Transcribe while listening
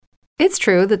It's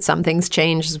true that some things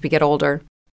change as we get older.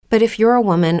 But if you're a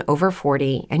woman over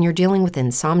 40 and you're dealing with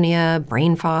insomnia,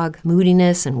 brain fog,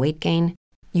 moodiness, and weight gain,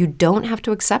 you don't have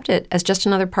to accept it as just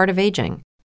another part of aging.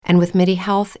 And with MIDI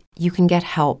Health, you can get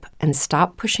help and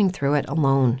stop pushing through it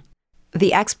alone.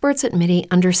 The experts at MIDI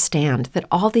understand that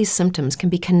all these symptoms can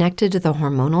be connected to the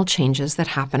hormonal changes that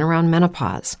happen around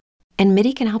menopause, and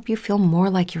MIDI can help you feel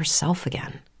more like yourself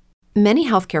again. Many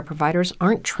healthcare providers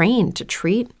aren't trained to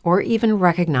treat or even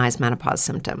recognize menopause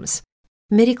symptoms.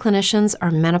 MIDI clinicians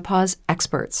are menopause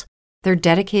experts. They're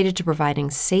dedicated to providing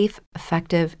safe,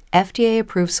 effective,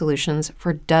 FDA-approved solutions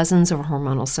for dozens of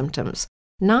hormonal symptoms,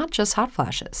 not just hot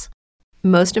flashes.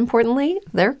 Most importantly,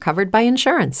 they're covered by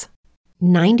insurance.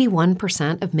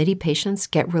 91% of MIDI patients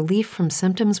get relief from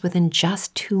symptoms within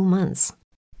just 2 months.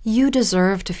 You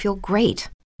deserve to feel great.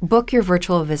 Book your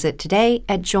virtual visit today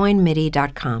at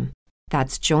joinmidi.com.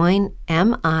 That's joinmidi.com.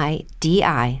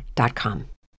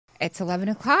 It's 11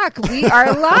 o'clock. We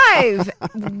are live.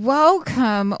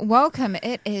 Welcome.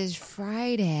 It is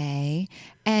Friday,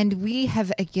 and we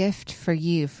have a gift for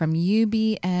you from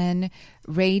UBN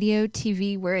Radio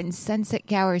TV. We're in Sunset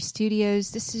Gower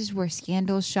Studios. This is where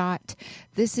Scandal shot.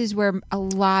 This is where a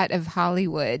lot of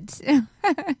Hollywood.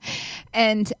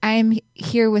 And I'm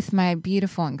here with my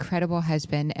beautiful, incredible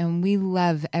husband, and we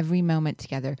love every moment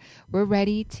together. We're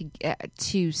ready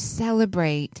to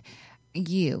celebrate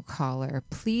you, caller.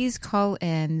 Please call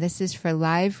in. This is for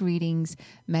live readings,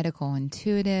 medical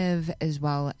intuitive, as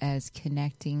well as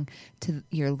connecting to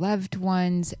your loved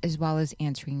ones, as well as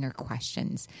answering their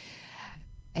questions.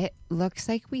 It looks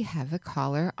like we have a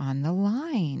caller on the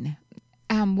line.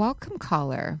 Welcome,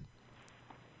 caller.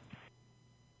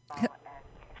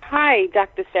 Hi,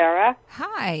 Dr. Sarah.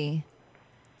 Hi.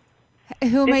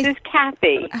 This is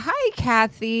Kathy. Hi,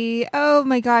 Kathy. Oh,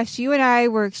 my gosh. You and I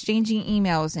were exchanging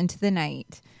emails into the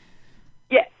night.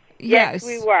 Yes,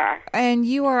 we were. And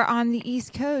you are on the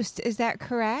East Coast. Is that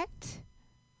correct?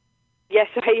 Yes,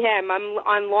 I am. I'm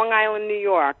on Long Island, New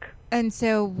York. And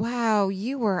so, wow,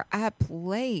 you were up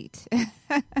late.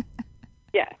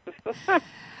 Yes.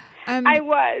 I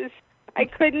was. I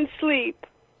couldn't sleep.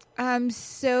 I'm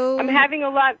having a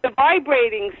lot. The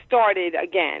vibrating started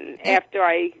again after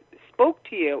I spoke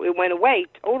to you. It went away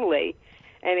totally,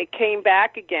 and it came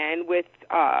back again with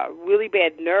really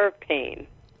bad nerve pain.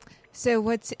 So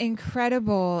what's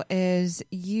incredible is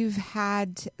you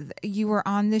were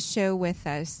on the show with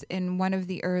us in one of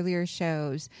the earlier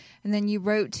shows, and then you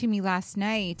wrote to me last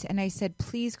night, and I said,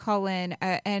 please call in,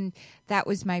 and that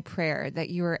was my prayer, that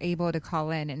you were able to call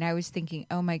in. And I was thinking,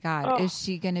 oh my God, is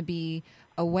she going to be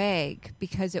awake?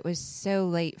 Because it was so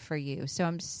late for you. So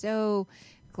I'm so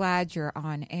glad you're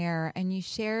on air, and you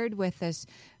shared with us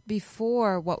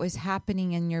before what was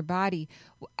happening in your body,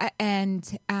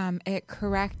 and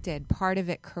part of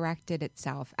it corrected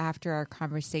itself after our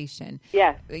conversation.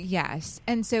 Yes.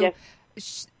 And so,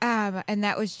 and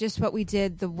that was just what we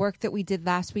did, the work that we did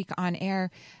last week on air.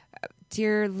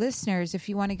 Dear listeners, if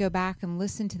you want to go back and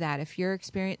listen to that, if you're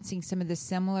experiencing some of the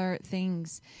similar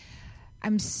things,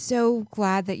 I'm so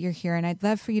glad that you're here, and I'd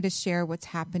love for you to share what's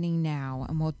happening now,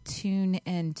 and we'll tune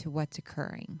into what's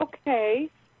occurring. Okay.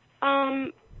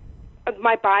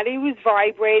 My body was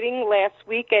vibrating last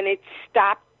week, and it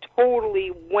stopped,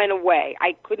 totally went away.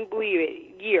 I couldn't believe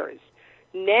it. Years.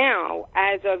 Now,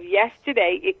 as of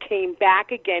yesterday, it came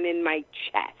back again in my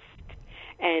chest,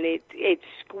 and it's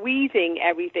squeezing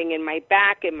everything in my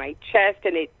back and my chest,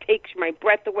 and it takes my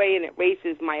breath away, and it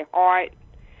races my heart.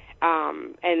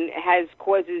 And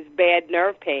causes bad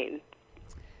nerve pain.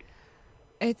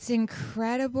 It's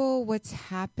incredible what's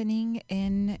happening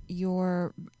in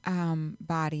your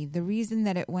body. The reason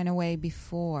that it went away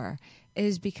before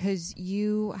is because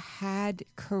you had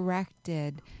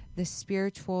corrected the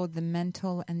spiritual, the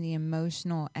mental, and the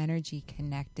emotional energy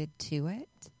connected to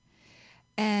it.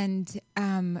 And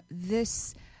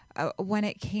when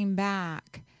it came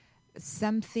back,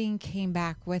 something came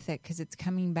back with it, because it's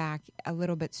coming back a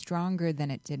little bit stronger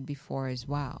than it did before as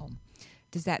well.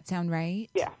 Does that sound right?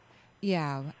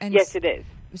 Yeah. And yes, it is.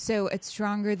 So it's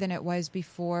stronger than it was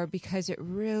before because it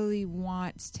really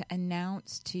wants to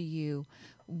announce to you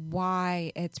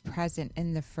why it's present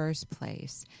in the first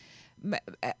place.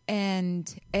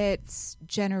 And it's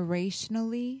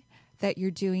generationally that you're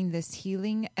doing this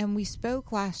healing. And we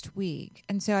spoke last week.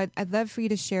 And so I'd love for you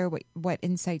to share what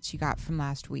insights you got from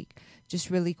last week,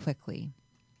 just really quickly.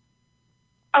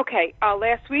 Okay.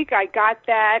 Last week I got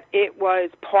that it was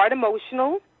part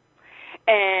emotional,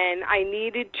 and I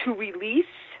needed to release,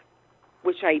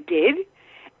 which I did.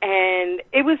 And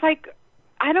it was like,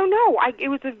 I don't know. It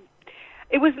was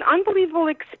an unbelievable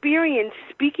experience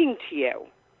speaking to you,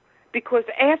 because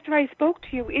after I spoke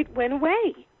to you, it went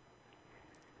away.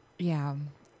 Yeah.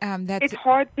 It's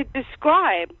hard to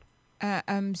describe.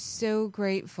 I'm so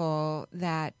grateful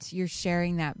that you're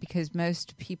sharing that, because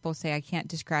most people say, I can't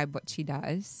describe what she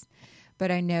does. But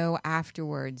I know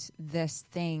afterwards, this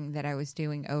thing that I was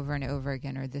doing over and over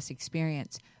again, or this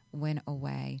experience, went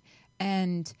away.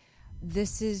 And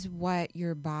this is what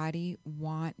your body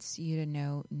wants you to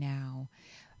know now.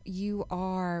 You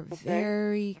are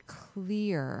very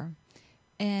clear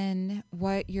in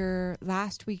what your,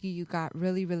 last week you got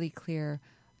really, really clear,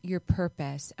 your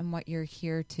purpose and what you're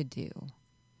here to do.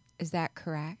 Is that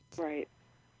correct? Right.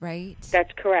 Right?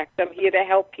 That's correct. I'm here to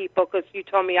help people because you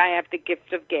told me I have the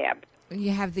gift of gab.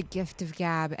 You have the gift of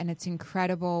gab, and it's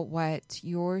incredible what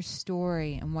your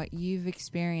story and what you've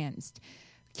experienced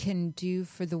can do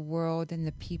for the world and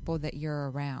the people that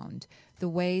you're around. The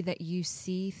way that you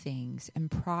see things and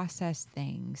process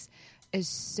things is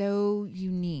so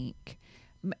unique,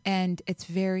 and it's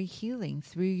very healing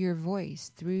through your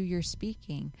voice, through your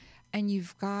speaking. And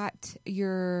you've got,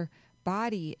 your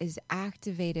body is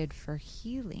activated for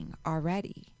healing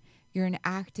already. You're an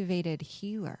activated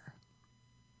healer.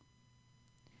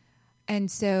 And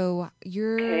so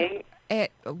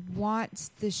it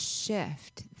wants the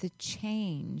shift, the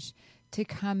change to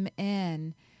come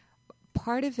in.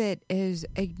 Part of it is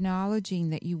acknowledging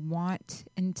that you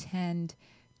intend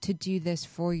to do this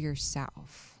for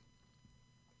yourself.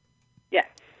 Yes.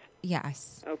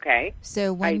 Yes. Okay.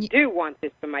 So I do want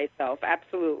this for myself,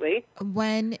 absolutely.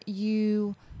 When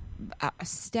you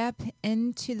step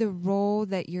into the role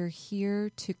that you're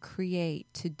here to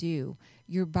create, to do,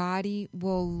 your body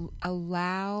will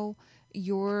allow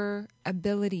your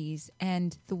abilities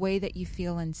and the way that you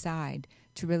feel inside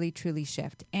to really, truly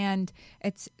shift. And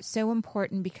it's so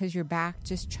important because your back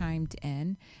just chimed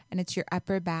in, and it's your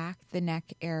upper back, the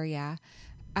neck area,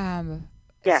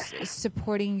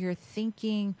 supporting your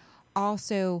thinking,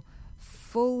 also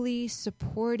fully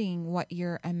supporting what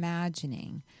you're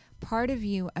imagining. Part of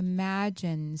you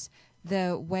imagines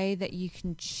the way that you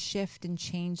can shift and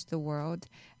change the world.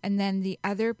 And then the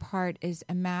other part is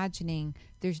imagining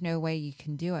there's no way you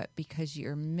can do it because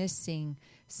you're missing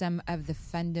some of the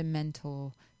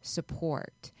fundamental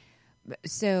support.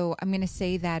 So I'm going to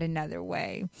say that another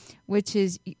way, which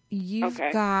is you've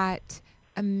got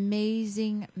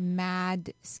amazing,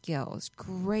 mad skills,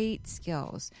 great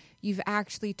skills. You've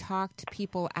actually talked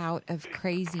people out of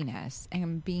craziness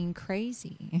and being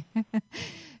crazy.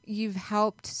 You've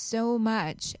helped so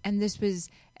much, and this was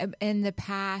in the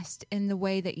past in the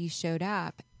way that you showed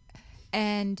up,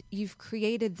 and you've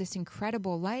created this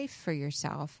incredible life for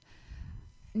yourself.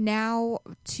 Now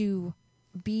to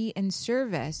be in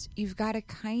service, you've got to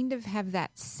kind of have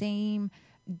that same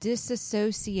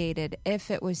disassociated if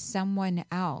it was someone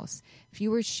else. If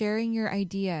you were sharing your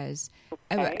ideas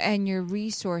and your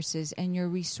resources and your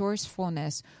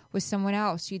resourcefulness with someone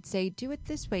else, you'd say, do it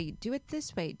this way, do it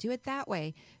this way, do it that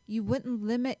way. You wouldn't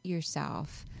limit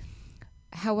yourself.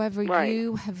 However,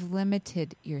 you have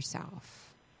limited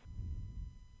yourself.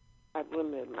 I've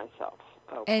limited myself.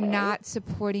 And not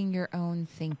supporting your own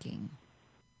thinking.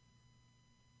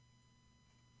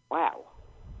 Wow.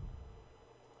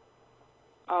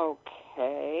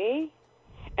 Okay.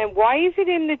 And why is it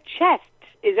in the chest?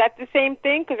 Is that the same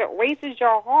thing? Because it races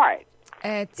your heart.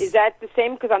 Is that the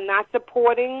same? Because I'm not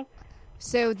supporting.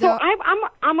 So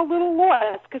I'm a little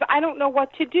lost because I don't know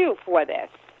what to do for this.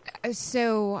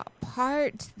 So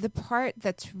the part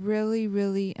that's really,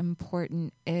 really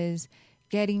important is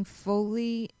getting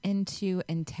fully into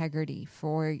integrity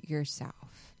for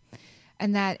yourself.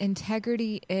 And that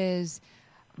integrity is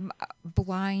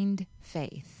blind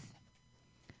faith.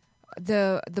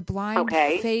 The blind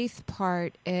faith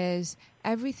part is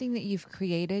everything that you've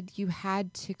created, you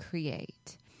had to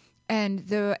create. And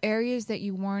the areas that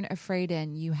you weren't afraid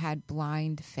in, you had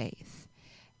blind faith.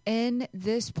 In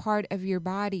this part of your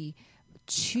body,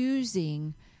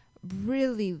 choosing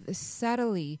really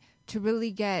subtly to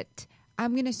really get,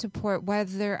 I'm going to support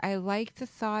whether I like the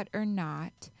thought or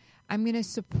not, I'm going to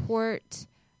support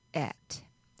it.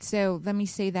 So let me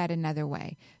say that another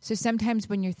way. So sometimes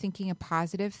when you're thinking a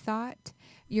positive thought,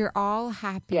 you're all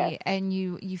happy and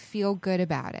you feel good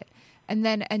about it. And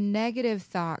then a negative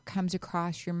thought comes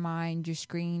across your mind, your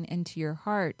screen, into your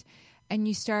heart. And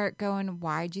you start going,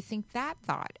 why'd you think that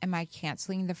thought? Am I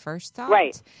canceling the first thought?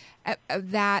 Right.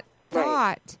 That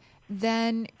thought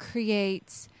then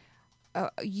creates,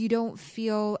 you don't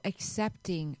feel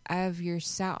accepting of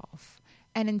yourself.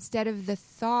 And instead of the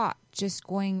thought just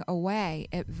going away,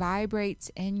 it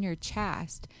vibrates in your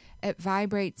chest, it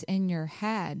vibrates in your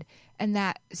head. And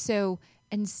so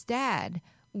instead,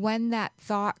 when that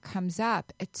thought comes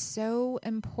up, it's so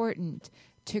important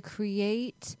to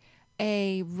create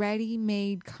a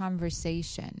ready-made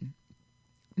conversation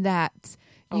that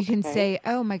you can say,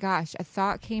 oh my gosh, a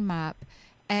thought came up,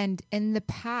 and in the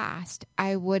past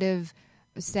I would have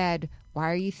said, why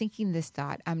are you thinking this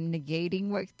thought? I'm negating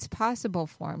what's possible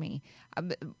for me.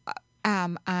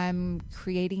 I'm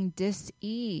creating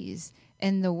dis-ease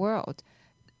in the world.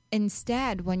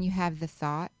 Instead, when you have the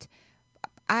thought,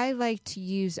 I like to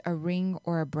use a ring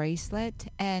or a bracelet,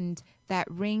 and that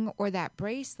ring or that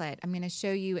bracelet, I'm going to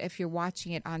show you if you're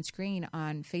watching it on screen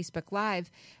on Facebook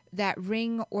Live, that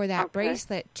ring or that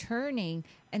bracelet turning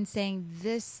and saying,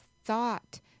 this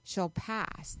thought shall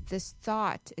pass. This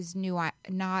thought is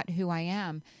not who I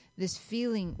am. This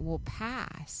feeling will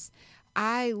pass.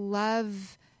 I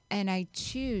love and I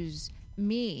choose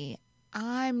me.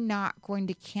 I'm not going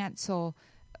to cancel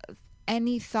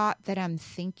any thought that I'm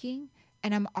thinking,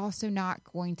 and I'm also not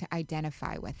going to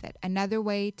identify with it. Another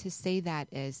way to say that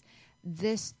is,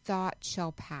 this thought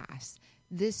shall pass.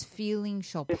 This feeling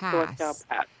shall pass.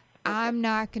 I'm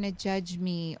not going to judge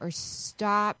me or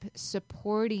stop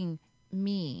supporting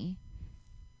me,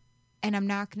 and I'm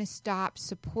not going to stop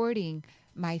supporting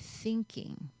my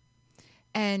thinking.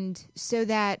 And so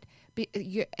that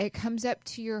it comes up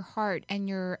to your heart, and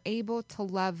you're able to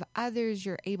love others,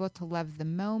 you're able to love the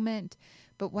moment.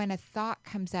 But when a thought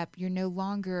comes up, you're no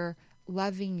longer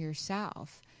loving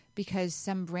yourself because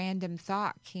some random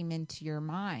thought came into your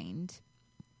mind.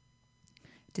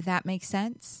 Did that make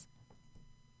sense?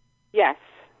 Yes.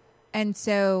 And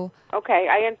so... Okay,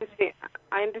 I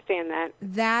understand that.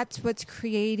 That's what's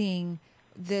creating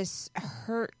this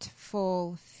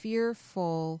hurtful,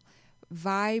 fearful,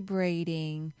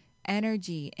 vibrating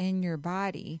energy in your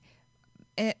body.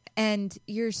 And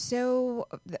you're so...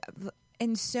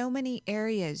 In so many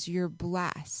areas, you're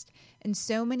blessed. In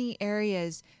so many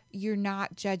areas, you're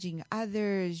not judging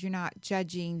others, you're not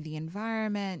judging the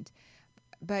environment,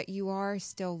 but you are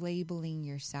still labeling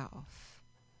yourself.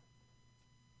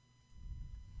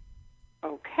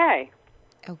 Okay.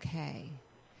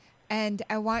 And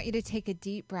I want you to take a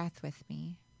deep breath with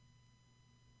me.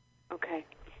 Okay.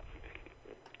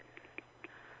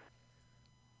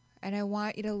 And I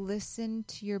want you to listen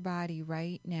to your body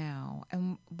right now.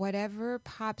 And whatever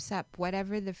pops up,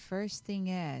 whatever the first thing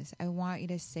is, I want you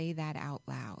to say that out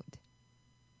loud.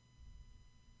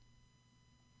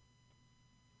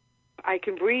 I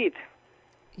can breathe.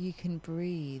 You can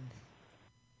breathe.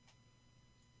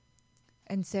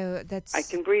 And so that's... I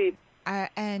can breathe.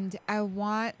 And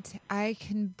I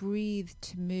can breathe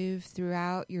to move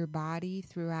throughout your body,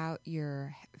 throughout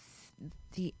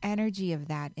the energy of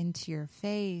that into your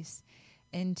face,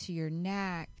 into your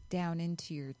neck, down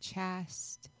into your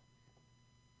chest,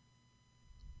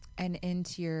 and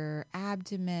into your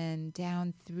abdomen,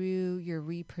 down through your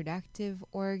reproductive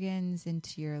organs,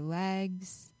 into your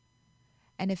legs.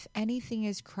 And if anything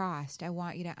is crossed, I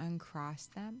want you to uncross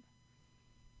them.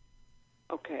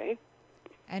 Okay.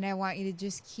 And I want you to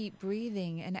just keep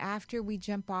breathing. And after we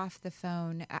jump off the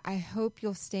phone, I hope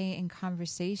you'll stay in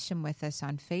conversation with us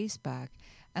on Facebook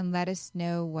and let us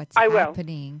know what's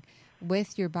happening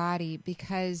with your body,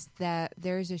 because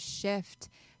there's a shift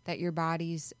that your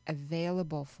body's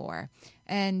available for.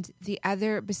 And the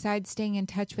other, besides staying in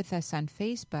touch with us on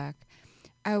Facebook,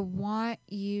 I want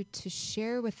you to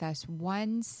share with us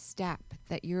one step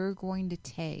that you're going to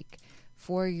take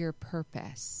for your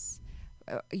purpose.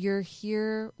 You're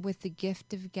here with the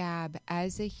gift of Gab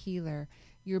as a healer.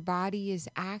 Your body is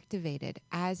activated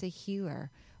as a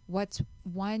healer. What's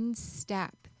one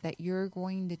step that you're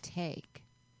going to take?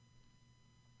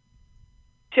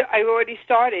 I already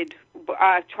started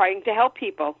trying to help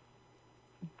people.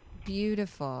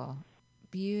 Beautiful.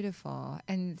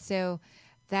 And so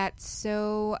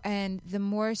and the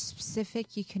more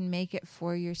specific you can make it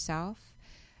for yourself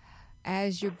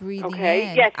as you're breathing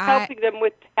in. Yes, helping them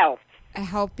with health.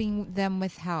 Helping them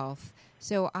with health.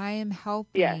 So I am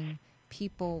helping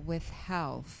people with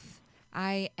health.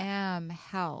 I am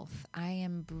health. I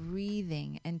am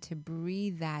breathing, and to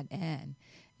breathe that in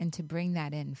and to bring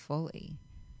that in fully.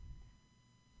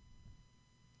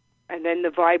 And then the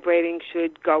vibrating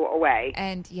should go away.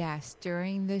 And yes,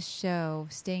 during the show,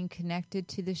 staying connected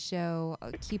to the show,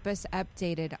 keep us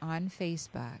updated on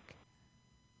Facebook.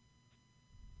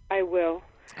 I will.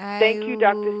 Thank you,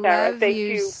 Dr. Sarah. Thank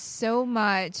you so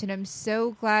much. And I'm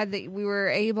so glad that we were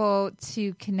able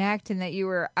to connect and that you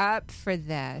were up for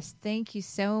this. Thank you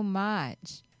so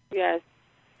much. Yes.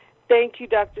 Thank you,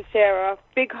 Dr. Sarah.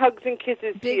 Big hugs and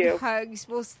kisses to you. Big hugs.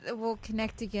 We'll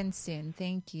connect again soon.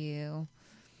 Thank you.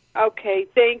 Okay.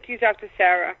 Thank you, Dr.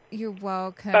 Sarah. You're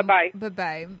welcome. Bye-bye.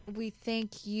 Bye-bye. We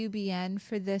thank UBN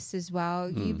for this as well.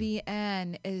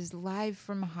 UBN is live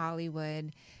from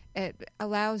Hollywood. It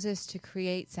allows us to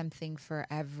create something for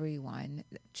everyone.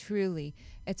 Truly,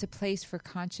 it's a place for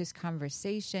conscious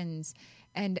conversations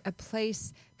and a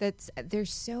place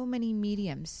there's so many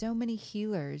mediums, so many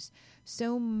healers,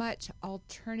 so much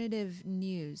alternative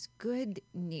news, good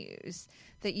news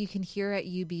that you can hear at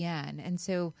UBN. And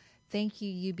so thank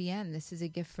you, UBN. This is a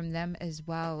gift from them as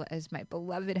well as my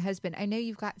beloved husband. I know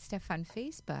you've got stuff on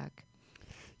Facebook.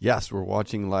 Yes, we're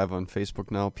watching live on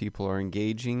Facebook now. People are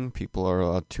engaging. People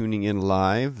are tuning in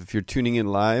live. If you're tuning in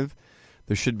live,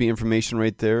 there should be information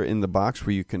right there in the box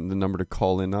where the number to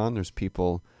call in on. There's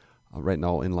people right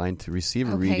now in line to receive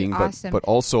a reading. Awesome. But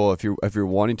also, if you're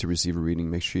wanting to receive a reading,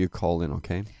 make sure you call in,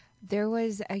 okay? There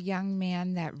was a young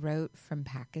man that wrote from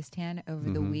Pakistan over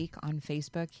the week on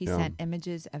Facebook. He sent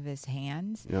images of his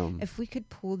hands. Yeah. If we could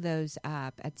pull those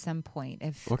up at some point,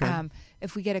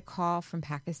 if we get a call from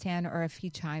Pakistan or if he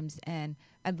chimes in,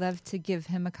 I'd love to give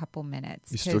him a couple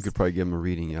minutes. You still could probably give him a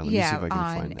reading. Yeah, let me see if I can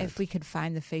find that. If we could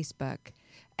find the Facebook.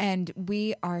 And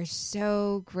we are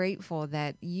so grateful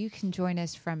that you can join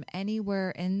us from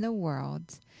anywhere in the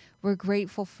world. We're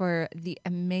grateful for the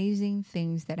amazing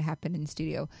things that happen in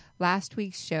studio. Last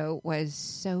week's show was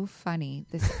so funny.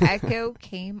 This echo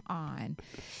came on,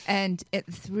 and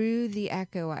through the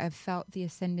echo, I felt the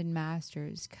Ascended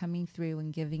Masters coming through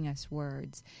and giving us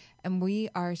words. And we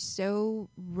are so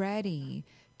ready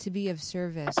to be of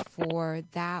service for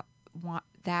that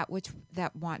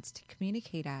wants to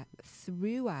communicate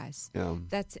through us. Yeah.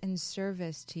 That's in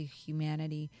service to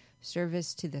humanity,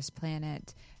 service to this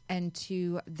planet, and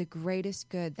to the greatest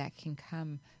good that can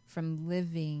come from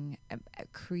living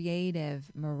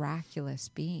creative, miraculous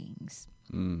beings.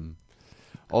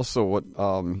 Also,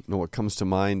 what comes to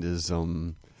mind is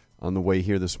on the way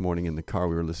here this morning in the car,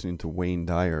 we were listening to Wayne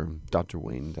Dyer, Dr.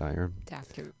 Wayne Dyer,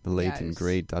 the late and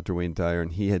great Dr. Wayne Dyer,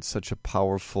 and he had such a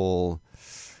powerful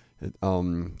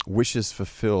Wishes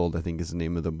Fulfilled, I think is the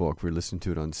name of the book. We were listening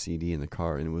to it on CD in the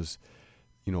car, and it was,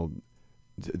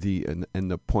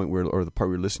 the point or the part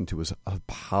we were listening to was a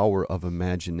power of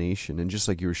imagination. And just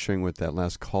like you were sharing with that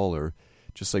last caller,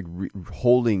 just like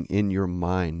holding in your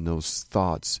mind those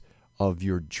thoughts of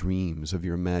your dreams, of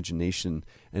your imagination.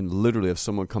 And literally, if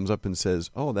someone comes up and says,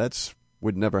 oh, that's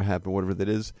would never happen, whatever that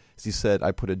is, as he said,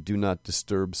 I put a do not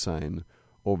disturb sign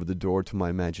over the door to my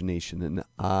imagination, and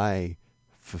I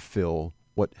fulfill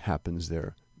what happens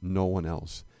there. No one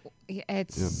else.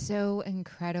 It's so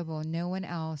incredible. No one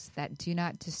else, that do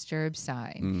not disturb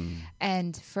sign.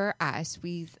 And for us,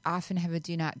 we often have a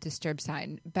do not disturb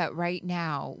sign. But right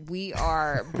now, we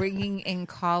are bringing in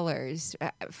callers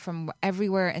from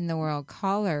everywhere in the world.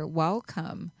 Caller,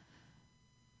 welcome.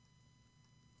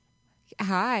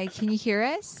 Hi, can you hear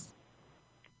us?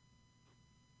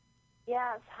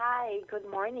 Yes, hi, good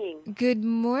morning. Good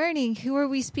morning. Who are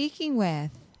we speaking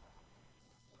with?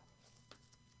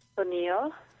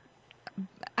 O'Neill.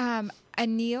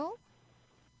 Anil?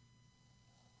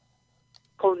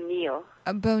 O'Neill.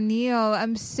 Bo'Neill.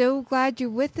 I'm so glad you're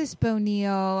with us,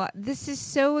 Bo'Neill. This is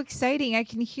so exciting. I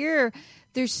can hear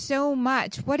there's so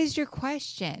much. What is your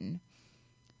question?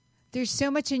 There's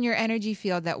so much in your energy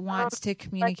field that wants to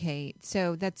communicate.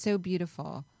 So that's so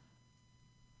beautiful.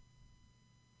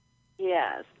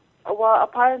 Yes. Well,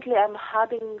 apparently I'm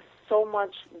having so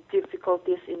much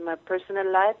difficulties in my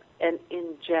personal life and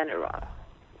in general.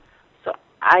 So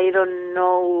I don't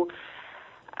know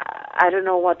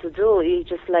what to do. It's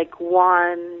just like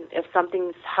if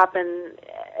something's happened,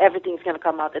 everything's going to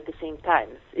come out at the same time.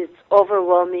 It's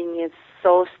overwhelming. It's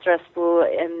so stressful,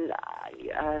 and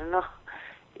I don't know.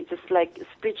 It's just like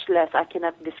speechless. I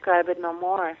cannot describe it no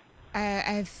more.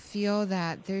 I feel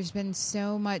that there's been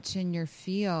so much in your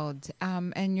field,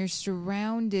 and you're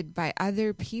surrounded by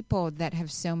other people that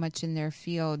have so much in their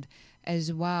field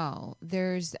as well.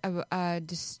 There's a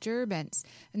disturbance.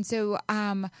 And so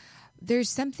there's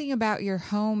something about your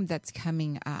home that's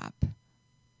coming up.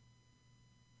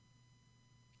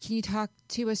 Can you talk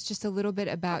to us just a little bit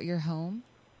about your home?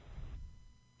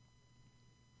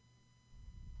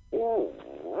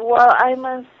 Well, I'm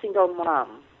a single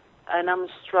mom, and I'm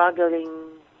struggling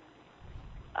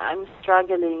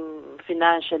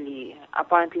financially.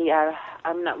 Apparently,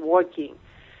 I'm not working.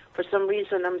 For some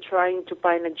reason, I'm trying to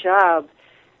find a job,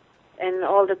 and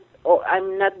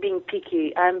I'm not being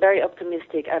picky. I'm very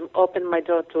optimistic. I'm open my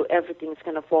door to everything's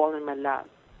going to fall in my lap.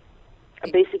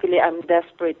 Basically, I'm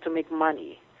desperate to make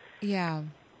money. Yeah.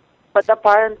 But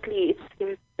apparently, it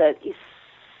seems that it's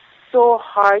so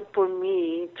hard for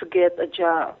me to get a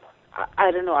job.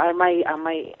 I don't know. Am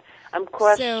I I'm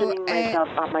questioning myself.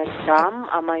 Am I dumb?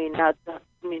 Am I not? I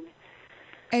mean,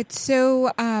 it's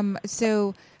so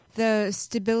the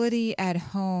stability at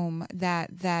home,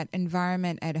 that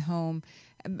environment at home,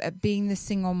 being the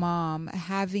single mom,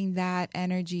 having that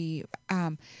energy.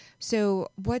 So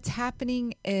what's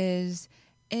happening is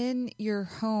in your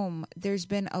home, there's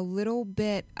been a little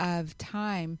bit of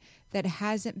time that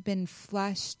hasn't been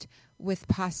flushed with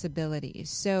possibilities.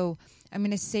 So I'm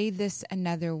going to say this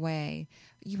another way.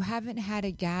 You haven't had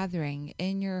a gathering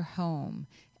in your home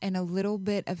in a little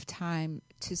bit of time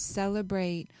to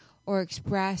celebrate or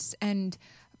express. And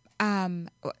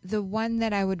the one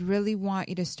that I would really want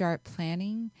you to start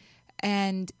planning,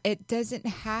 and it doesn't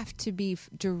have to be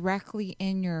directly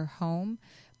in your home,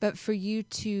 but for you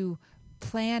to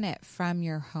plan it from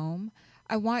your home,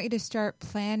 I want you to start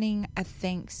planning a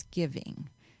Thanksgiving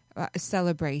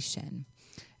celebration.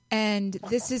 And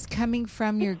this is coming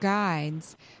from your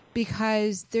guides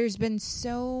because there's been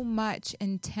so much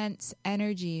intense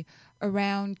energy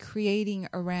around creating,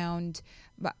 around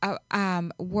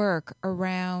work,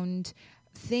 around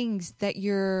things that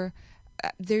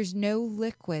there's no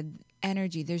liquid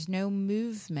energy, there's no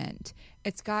movement.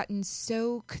 It's gotten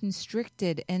so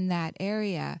constricted in that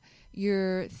area.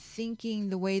 You're thinking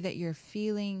the way that you're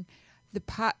feeling.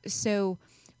 So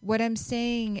what I'm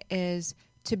saying is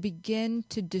to begin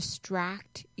to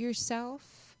distract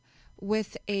yourself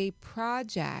with a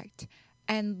project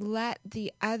and let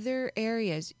the other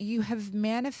areas you have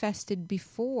manifested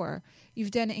before.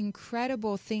 You've done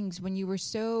incredible things when you were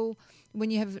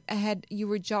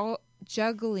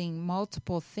juggling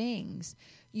multiple things.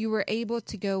 You were able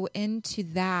to go into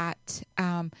that,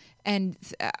 and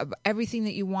everything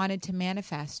that you wanted to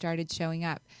manifest started showing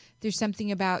up. There's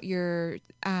something about you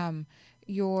have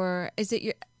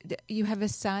a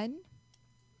son?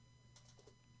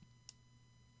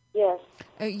 yes.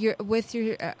 With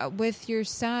your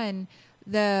son,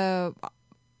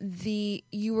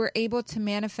 you were able to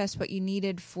manifest what you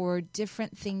needed for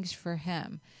different things for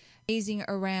him. Amazing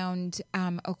around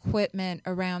equipment,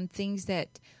 around things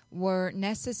that were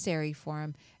necessary for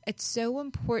him. It's so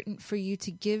important for you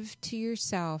to give to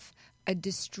yourself a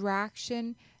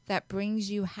distraction that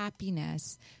brings you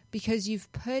happiness because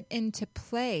you've put into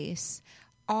place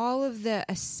all of the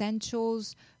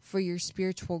essentials for your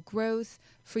spiritual growth,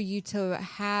 for you to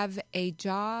have a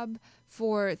job,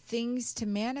 for things to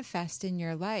manifest in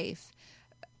your life.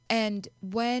 And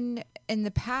when in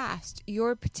the past,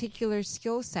 your particular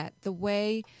skill set, the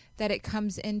way that it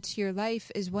comes into your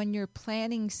life is when you're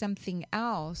planning something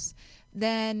else,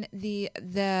 then the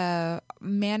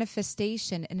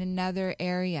manifestation in another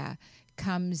area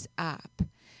comes up.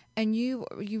 And you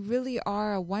really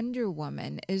are a Wonder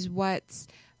Woman is what's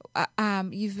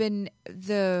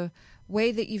the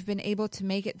way that you've been able to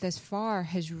make it this far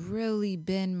has really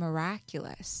been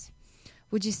miraculous.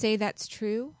 Would you say that's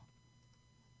true?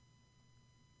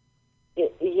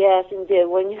 Yes, indeed.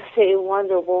 When you say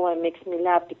Wonder Woman, it makes me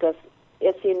laugh because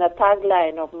it's in a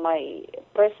tagline of my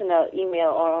personal email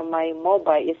or on my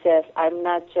mobile. It says, I'm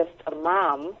not just a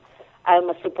mom, I'm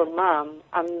a super mom.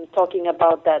 I'm talking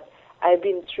about that I've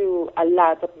been through a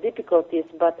lot of difficulties,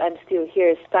 but I'm still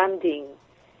here standing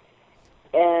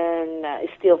and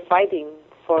still fighting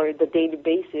for the daily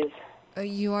basis.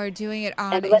 You are doing it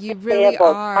on. And You really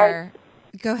are.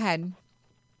 Go ahead.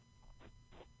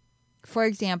 For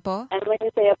example. And when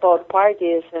you say about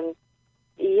parties, and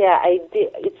yeah, I did.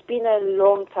 It's been a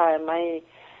long time. I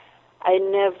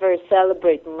never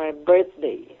celebrate my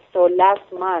birthday. So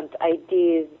last month I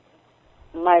did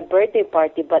my birthday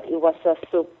party, but it was a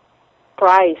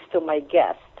surprise to my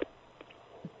guests.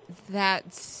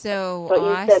 That's so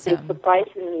awesome. Instead they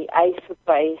surprised me, I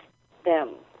surprised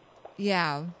them.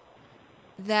 Yeah.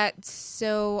 That's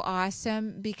so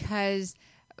awesome because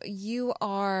you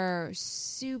are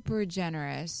super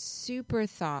generous, super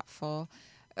thoughtful.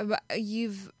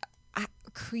 You've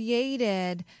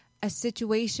created a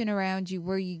situation around you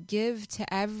where you give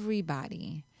to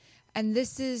everybody. And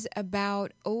this is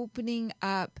about opening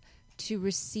up to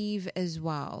receive as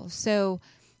well. So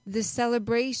the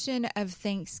celebration of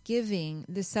Thanksgiving,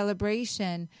 the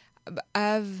celebration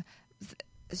of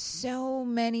so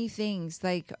many things,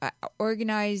 like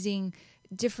organizing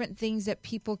different things that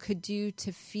people could do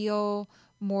to feel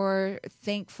more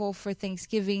thankful for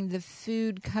Thanksgiving, the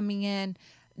food coming in,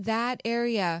 that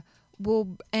area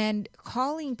and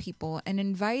calling people and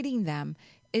inviting them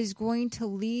is going to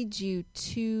lead you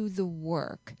to the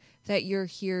work that you're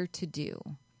here to do.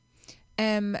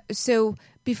 So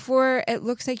before, it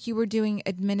looks like you were doing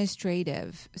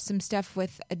some stuff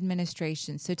with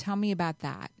administration. So tell me about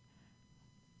that.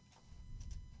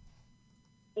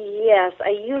 Yes, I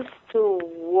used to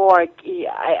work.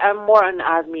 I'm more an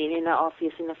admin in an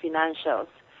office in the financials.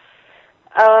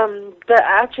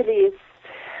 Actually, it's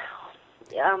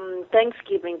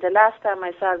Thanksgiving. The last time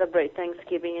I celebrate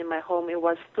Thanksgiving in my home, it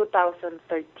was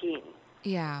 2013.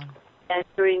 Yeah. And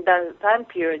during that time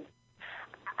period,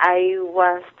 I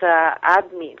was the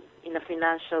admin in a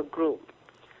financial group.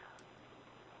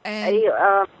 And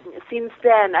Since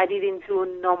then, I didn't do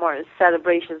no more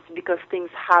celebrations because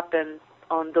things happened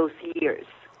on those years.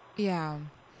 yeah.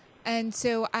 And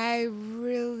so I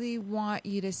really want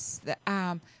you to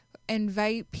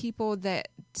invite people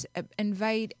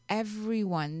invite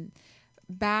everyone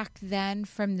back then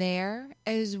from there,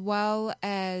 as well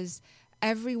as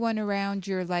everyone around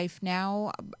your life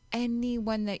now,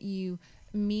 anyone that you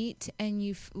meet and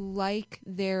you like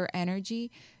their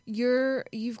energy.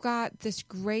 You've got this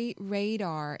great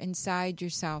radar inside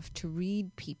yourself to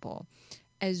read people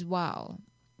as well.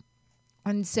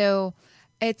 And so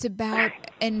it's about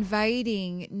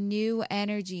inviting new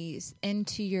energies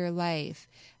into your life.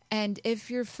 And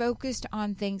if you're focused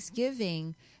on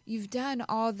Thanksgiving, you've done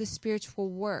all the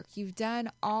spiritual work. You've done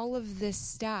all of this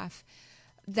stuff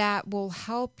that will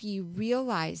help you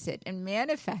realize it and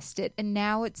manifest it. And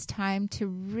now it's time to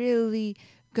really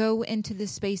go into the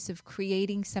space of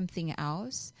creating something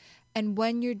else. And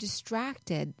when you're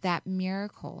distracted, that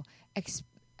miracle,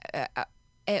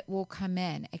 it will come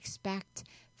in. Expect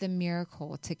the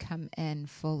miracle to come in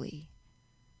fully.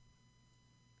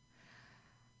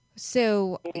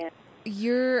 So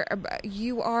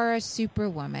you are a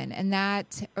superwoman, and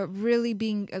that really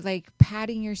being like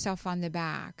patting yourself on the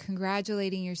back,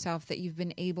 congratulating yourself that you've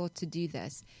been able to do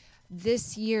this.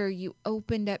 This year you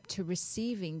opened up to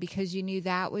receiving because you knew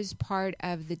that was part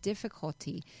of the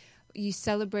difficulty. You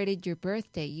celebrated your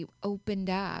birthday, you opened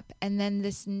up, and then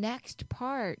this next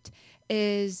part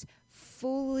is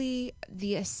fully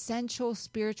the essential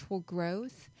spiritual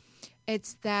growth.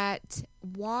 It's that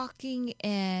walking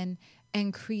in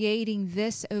and creating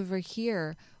this over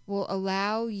here will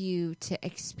allow you to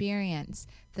experience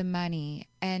the money.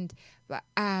 And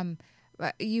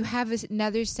you have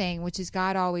another saying, which is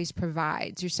God always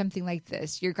provides, or something like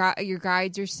this. Your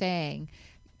guides are saying,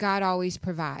 God always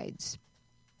provides.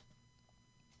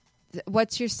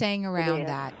 What's your saying around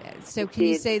that? So can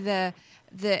you say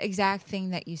the exact thing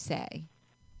that you say?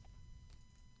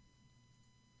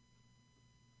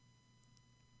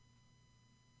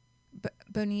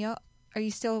 Bonille, are you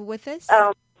still with us?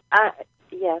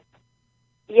 Yes.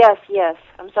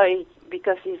 I'm sorry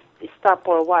because it stopped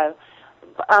for a while.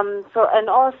 So and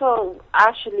also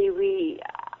actually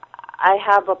I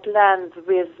have a plan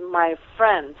with my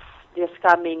friends this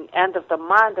coming end of the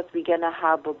month that we're gonna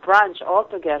have a brunch all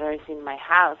together in my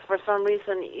house. For some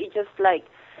reason, it just like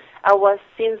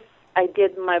since I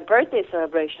did my birthday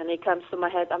celebration, it comes to my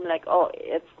head. I'm like, oh,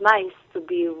 it's nice to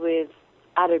be with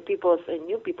other people's and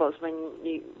new people's when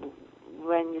you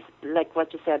like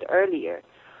what you said earlier.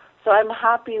 So I'm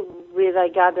happy I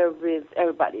gather with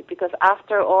everybody because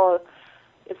after all,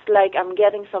 it's like I'm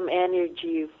getting some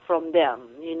energy from them.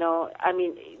 You know, I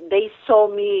mean, they saw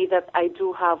me that I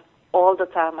do have all the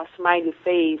time a smiley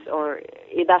face, or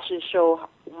it doesn't show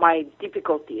my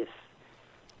difficulties.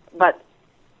 But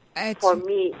for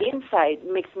me, inside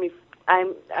makes me.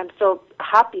 I'm so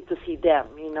happy to see them,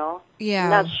 you know,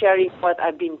 not sharing what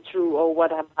I've been through or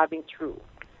what I'm having through.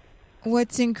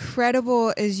 What's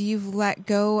incredible is you've let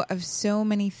go of so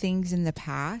many things in the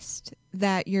past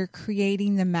that you're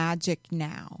creating the magic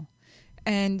now.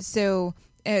 And so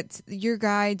it's your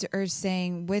guides are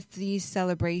saying with these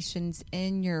celebrations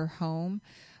in your home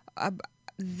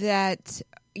that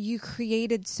you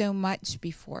created so much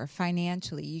before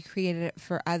financially. You created it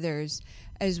for others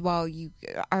as well. You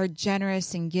are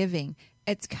generous in giving.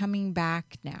 It's coming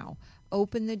back now.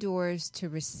 Open the doors to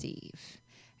receive.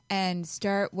 And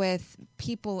start with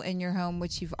people in your home,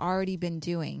 which you've already been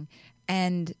doing.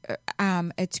 And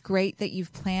it's great that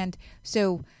you've planned.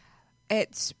 So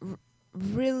it's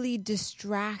really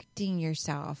distracting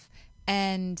yourself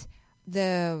and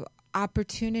the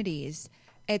opportunities.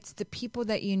 It's the people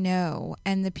that you know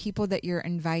and the people that you're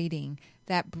inviting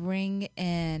that bring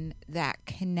in that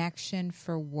connection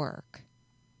for work.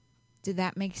 Did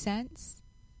that make sense?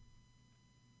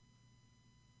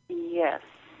 Yes.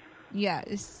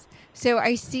 Yes. So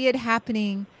I see it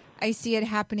happening. As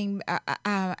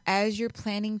you're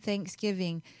planning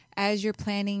Thanksgiving, as you're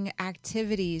planning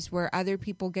activities where other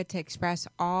people get to express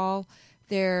all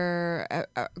they're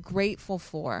grateful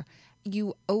for.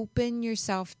 You open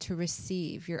yourself to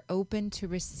receive. You're open to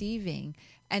receiving,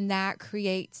 and that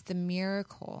creates the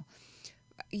miracle.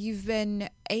 you've been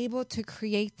able to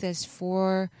create this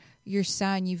for your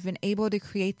son. You've been able to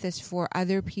create this for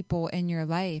other people in your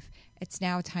life. It's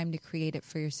now time to create it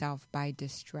for yourself by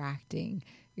distracting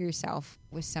yourself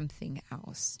with something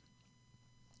else.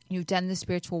 You've done the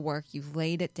spiritual work. You've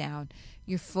laid it down.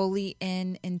 You're fully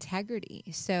in integrity.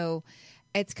 So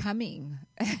it's coming.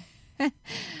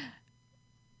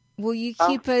 Will you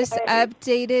keep us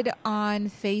updated on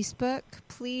Facebook,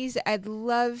 please? I'd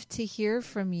love to hear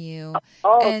from you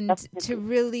and definitely. to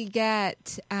really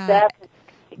get...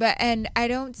 And I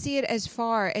don't see it as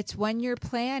far. It's when you're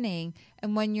planning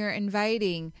and when you're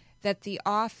inviting that the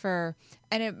offer,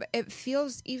 and it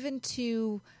feels even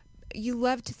to... You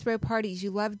love to throw parties.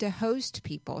 You love to host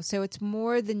people. So it's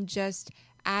more than just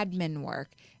admin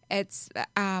work. It's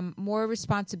more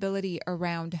responsibility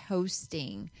around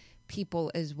hosting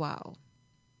people as well.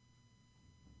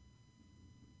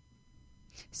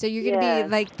 So you're going to be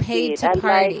like paid to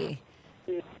party.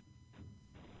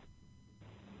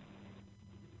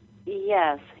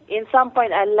 Yes. In some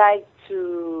point, I like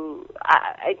to.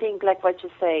 I think, like what you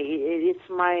say, it's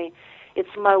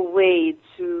my way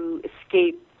to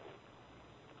escape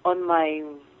on my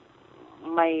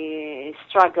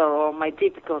struggle or my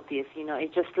difficulties. You know,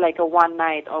 it's just like a one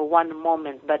night or one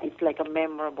moment, but it's like a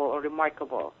memorable or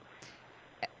remarkable.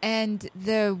 And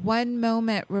the one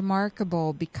moment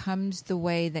remarkable becomes the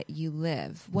way that you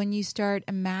live. When you start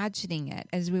imagining it,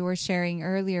 as we were sharing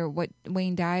earlier, what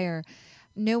Wayne Dyer,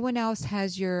 no one else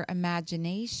has your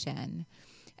imagination.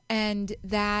 And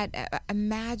that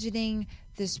imagining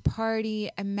this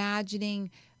party, imagining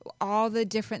all the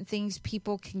different things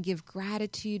people can give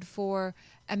gratitude for,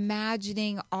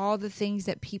 imagining all the things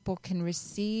that people can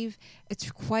receive, it's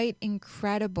quite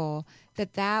incredible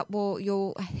that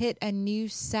you'll hit a new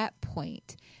set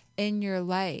point in your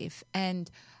life.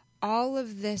 And all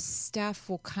of this stuff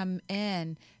will come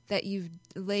in that you've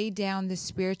laid down the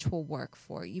spiritual work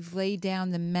for. You've laid down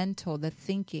the mental, the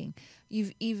thinking.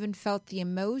 You've even felt the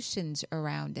emotions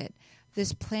around it.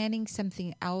 This planning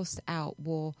something else out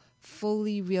will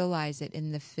fully realize it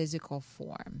in the physical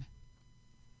form.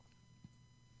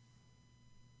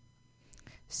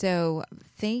 So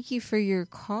thank you for your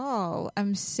call.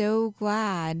 I'm so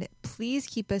glad. Please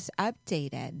keep us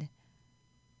updated.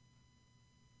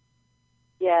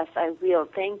 Yes, I will.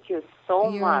 Thank you so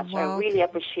You're much. welcome. I really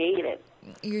appreciate it.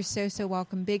 You're so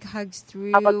welcome. Big hugs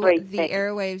through Have a great the day.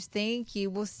 airwaves. Thank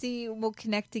you. We'll see. We'll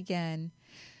connect again.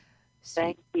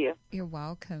 Thank you. You're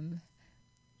welcome,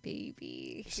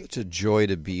 baby. You're such a joy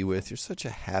to be with. You're such a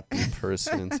happy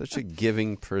person, such a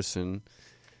giving person.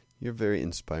 You're very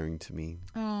inspiring to me.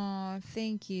 Oh,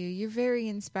 thank you. You're very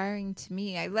inspiring to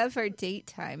me. I love our date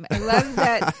time. I love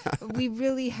that we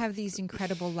really have these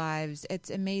incredible lives.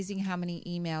 It's amazing how many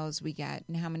emails we get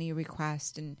and how many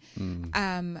requests,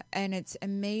 and it's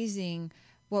amazing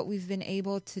what we've been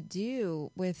able to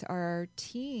do with our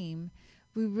team.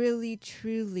 We really,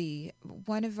 truly,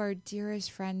 one of our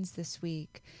dearest friends this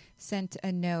week sent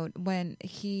a note when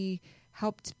he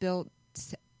helped build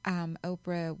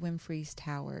Oprah Winfrey's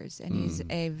towers, and he's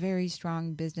a very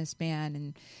strong businessman,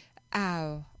 and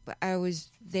I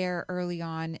was there early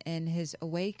on in his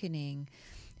awakening,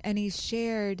 and he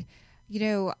shared,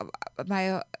 the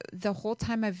whole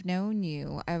time I've known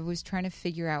you, I was trying to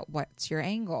figure out what's your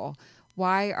angle.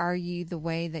 Why are you the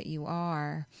way that you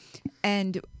are?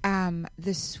 And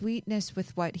the sweetness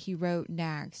with what he wrote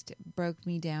next broke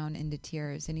me down into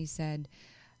tears, and he said,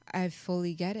 I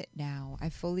fully get it now. I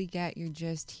fully get you're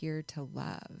just here to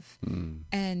love.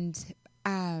 And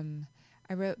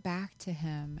I wrote back to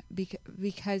him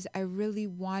because I really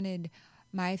wanted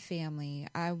my family,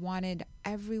 I wanted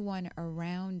everyone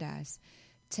around us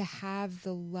to have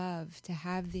the love, to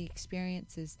have the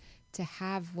experiences, to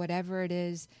have whatever it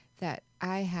is that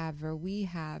I have or we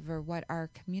have or what our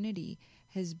community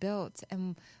has built.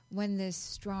 And when this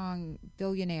strong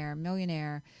billionaire,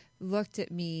 millionaire looked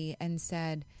at me and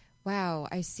said, wow,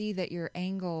 I see that your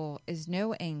angle is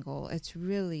no angle. It's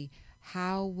really,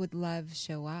 how would love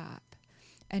show up?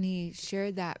 And he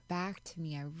shared that back to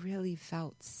me. I really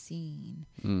felt seen.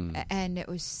 And it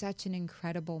was such an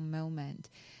incredible moment.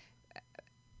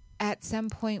 At some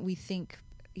point, we think,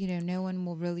 no one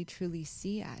will really truly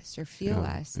see us or feel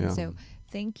us. And so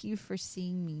thank you for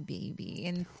seeing me, baby.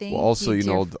 And thank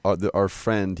you. Our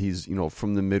friend, he's,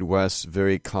 from the Midwest,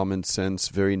 very common sense,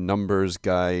 very numbers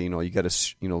guy. You got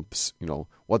to,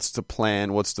 what's the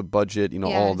plan? What's the budget?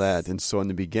 All that. And so in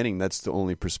the beginning, that's the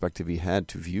only perspective he had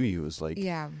to view you as like,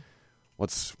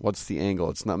 what's the angle?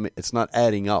 It's not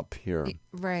adding up here.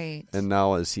 Right. And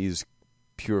now as he's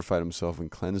purified himself and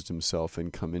cleansed himself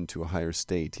and come into a higher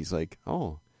state, he's like,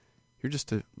 oh, you're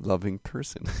just a loving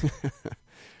person.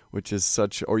 which is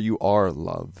such, or you are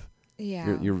love.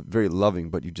 Yeah. You're very loving,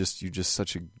 but you're just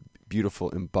such a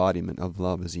beautiful embodiment of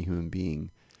love as a human being.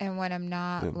 And when I'm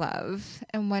not love,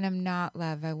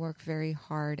 I work very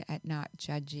hard at not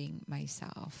judging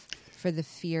myself for the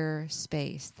fear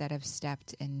space that I've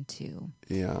stepped into.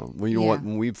 Yeah. Well, you know what?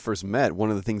 When we first met, one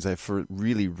of the things I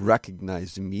really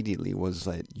recognized immediately was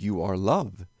that you are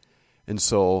love. And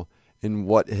so,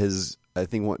 what has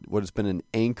been an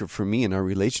anchor for me in our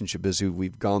relationship as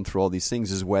we've gone through all these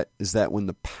things is that when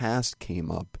the past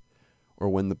came up, or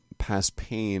when the past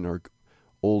pain or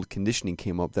old conditioning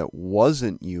came up that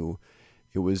wasn't you,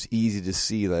 it was easy to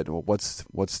see that, well,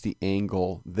 what's the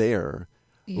angle there?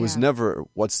 Yeah. It was never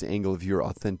what's the angle of your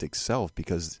authentic self,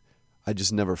 because I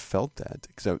just never felt that.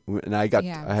 I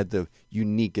had the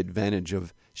unique advantage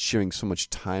of sharing so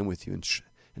much time with you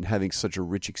and having such a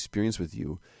rich experience with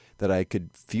you that I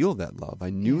could feel that love. I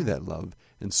knew that love.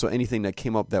 And so anything that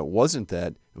came up that wasn't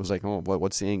that, it was like, oh,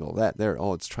 what's the angle? That there,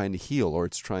 oh, it's trying to heal, or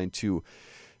it's trying to,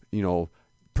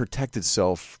 protect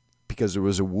itself because there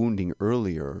was a wounding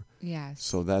earlier. Yes.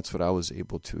 So that's what I was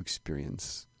able to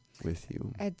experience with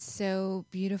you. It's so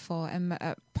beautiful. And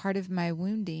part of my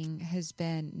wounding has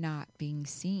been not being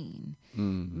seen.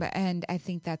 And I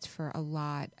think that's for a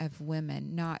lot of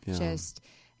women, not just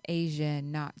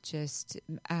Asian, not just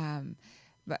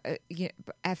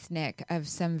ethnic, of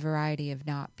some variety of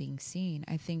not being seen.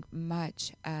 I think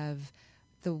much of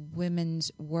the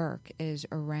women's work is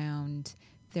around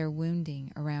their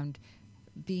wounding, around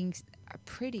being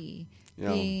pretty,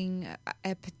 being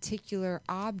a particular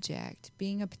object,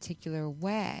 being a particular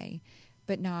way,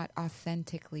 but not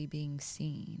authentically being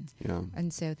seen. Yeah.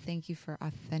 And so thank you for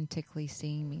authentically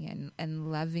seeing me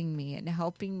and loving me and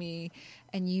helping me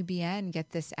and UBN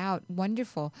get this out.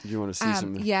 Wonderful. Do you want to see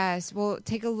some? Yes. Well,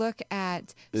 take a look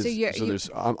at...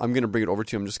 I'm going to bring it over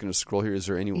to you. I'm just going to scroll here. Is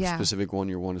there any specific one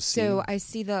you want to see? So I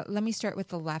see let me start with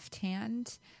the left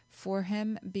hand for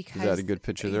him, because... Is that a good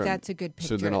picture there? That's a good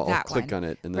picture. So then I'll click on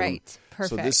it. And then, right. Perfect.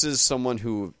 So this is someone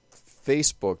who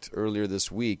Facebooked earlier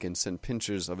this week and sent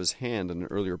pictures of his hand in an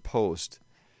earlier post.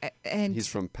 And he's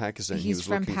from Pakistan. He's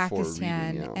from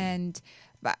Pakistan, and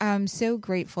I'm so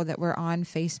grateful that we're on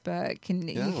Facebook. And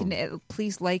you can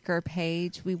please like our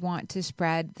page. We want to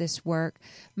spread this work.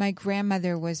 My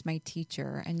grandmother was my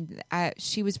teacher, and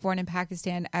she was born in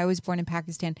Pakistan. I was born in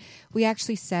Pakistan. We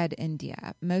actually said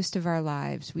India most of our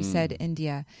lives. We said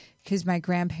India because my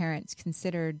grandparents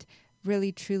considered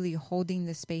really, truly holding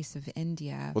the space of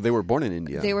India. Well, they were born in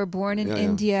India. They were born in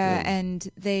India, and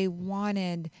they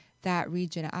wanted that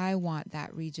region. I want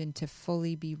that region to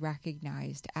fully be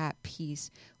recognized at peace.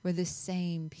 We're the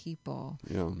same people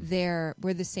there.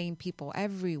 We're the same people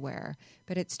everywhere,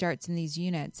 but it starts in these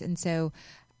units. And so,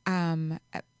 Karam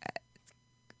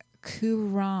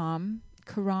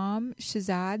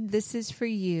Shazad, this is for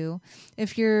you.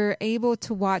 If you're able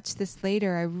to watch this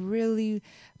later,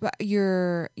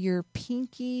 your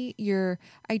pinky,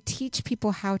 I teach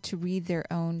people how to read their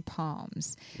own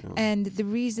palms. Yeah. And the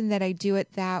reason that I do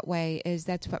it that way is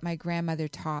that's what my grandmother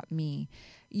taught me.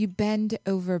 You bend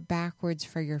over backwards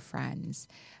for your friends.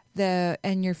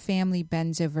 And your family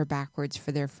bends over backwards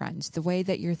for their friends. The way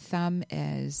that your thumb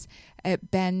is,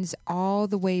 it bends all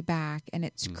the way back and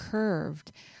it's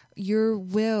curved. Your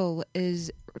will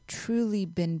is truly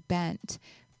been bent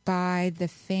by the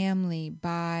family,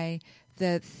 by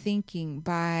the thinking,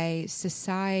 by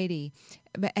society,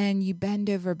 and you bend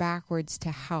over backwards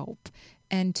to help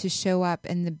and to show up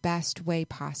in the best way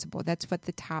possible. That's what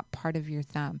the top part of your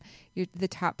thumb. The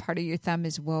top part of your thumb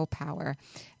is willpower.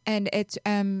 And it's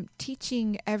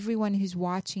teaching everyone who's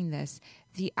watching this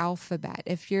the alphabet.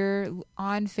 If you're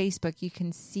on Facebook, you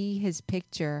can see his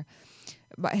picture,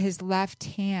 his left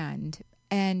hand,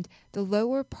 and the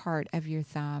lower part of your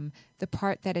thumb, the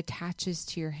part that attaches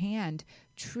to your hand,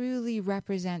 truly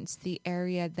represents the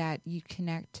area that you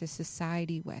connect to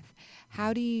society with.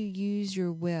 How do you use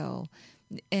your will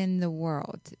in the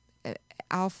world?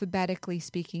 Alphabetically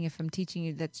speaking, if I'm teaching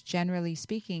you, that's generally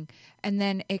speaking. And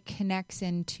then it connects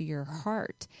into your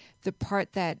heart, the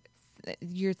part that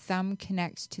your thumb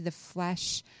connects to the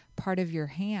flesh part of your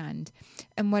hand.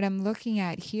 And what I'm looking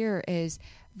at here is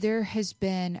there has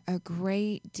been a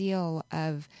great deal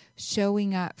of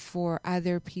showing up for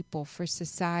other people, for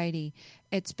society.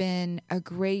 It's been a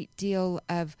great deal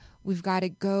of we've got to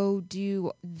go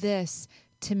do this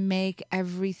to make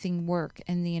everything work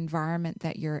in the environment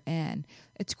that you're in.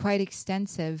 It's quite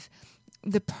extensive.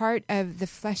 The part of the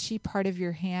fleshy part of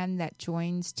your hand that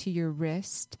joins to your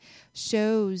wrist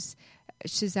shows,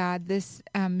 Shazad,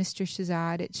 Mr.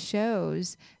 Shazad, it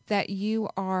shows that you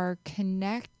are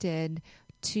connected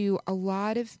to a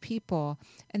lot of people,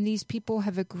 and these people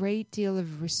have a great deal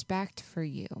of respect for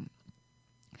you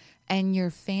and your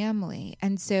family.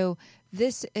 And so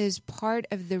this is part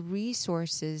of the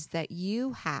resources that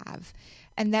you have.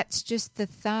 And that's just the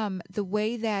thumb, the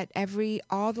way that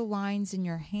all the lines in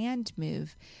your hand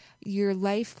move. Your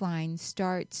lifeline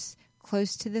starts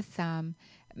close to the thumb,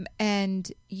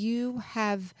 and you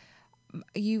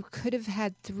could have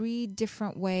had 3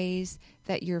 different ways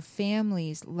that your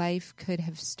family's life could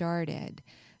have started.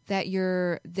 That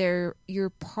you're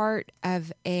part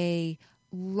of a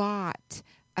lot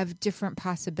of different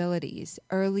possibilities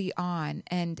early on,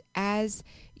 and as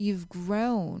you've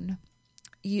grown,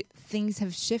 things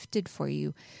have shifted for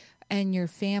you and your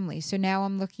family. So now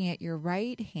I'm looking at your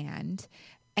right hand,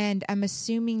 and I'm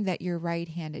assuming that you're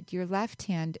right-handed. Your left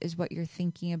hand is what you're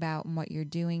thinking about and what you're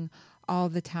doing all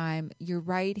the time. Your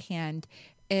right hand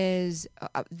is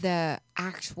the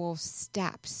actual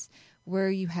steps where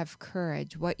you have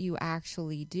courage, what you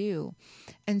actually do.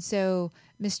 And so,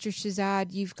 Mr.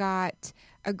 Shahzad, you've got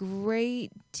a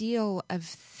great deal of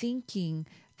thinking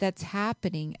that's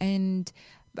happening. And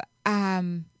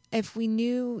if we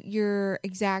knew your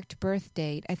exact birth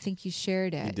date, I think you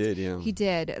shared it. He did, yeah. He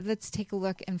did. Let's take a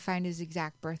look and find his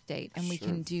exact birth date, and we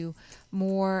can do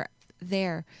more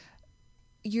there.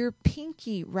 Your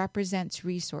pinky represents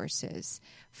resources.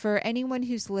 For anyone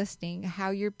who's listening, how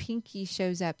your pinky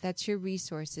shows up, that's your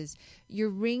resources. Your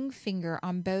ring finger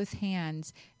on both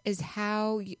hands is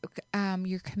how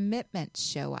your commitments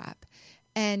show up.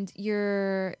 And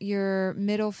your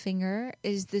middle finger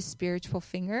is the spiritual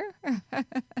finger.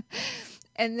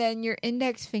 And then your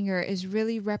index finger is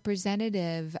really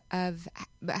representative of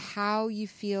how you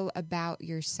feel about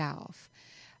yourself.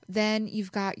 Then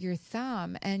you've got your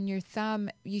thumb, and your thumb,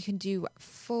 you can do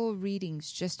full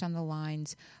readings just on the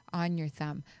lines on your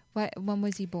thumb. When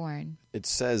was he born? It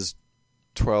says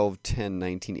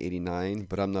 12/10/1989,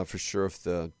 but I'm not for sure if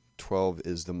the 12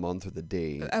 is the month or the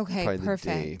day. Okay, Probably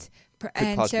perfect. The day.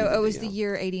 And so it was the yeah.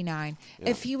 year 89. Yeah.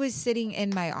 If he was sitting in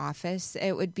my office,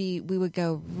 we would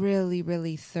go really,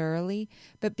 really thoroughly,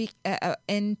 but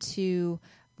into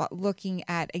looking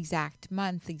at exact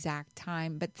month, exact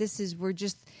time. But we're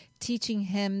just teaching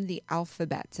him the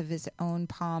alphabets of his own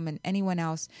palm, and anyone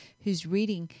else who's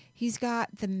reading. He's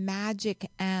got the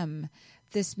magic M.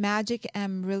 This magic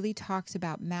M really talks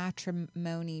about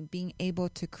matrimony, being able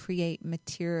to create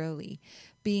materially,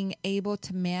 being able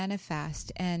to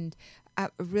manifest, and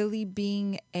really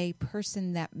being a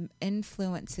person that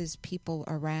influences people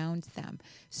around them.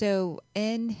 So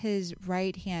in his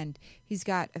right hand, he's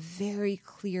got a very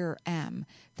clear M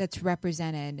that's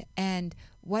represented. And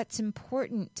what's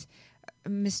important,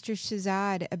 Mr.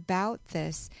 Shahzad, about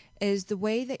this is the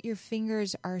way that your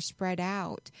fingers are spread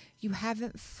out. You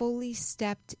haven't fully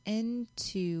stepped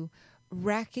into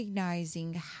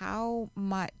recognizing how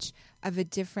much of a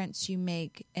difference you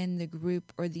make in the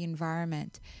group or the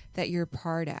environment that you're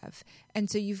part of. And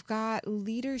so you've got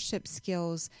leadership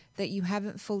skills that you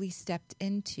haven't fully stepped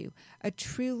into. A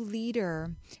true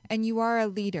leader, and you are a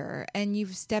leader, and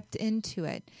you've stepped into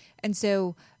it. And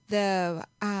so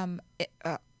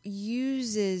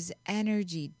uses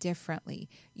energy differently.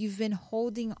 You've been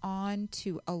holding on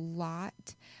to a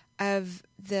lot of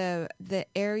the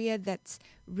area that's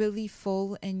really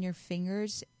full in your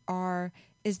fingers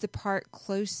is the part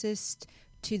closest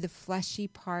to the fleshy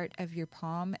part of your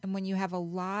palm. And when you have a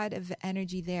lot of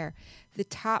energy there, the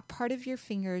top part of your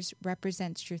fingers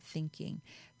represents your thinking.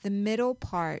 The middle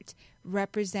part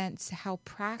represents how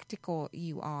practical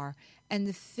you are. And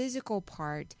the physical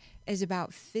part is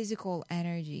about physical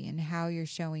energy and how you're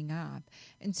showing up.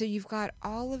 And so you've got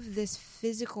all of this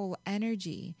physical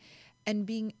energy, and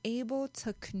being able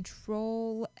to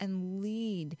control and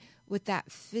lead with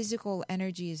that physical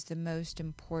energy is the most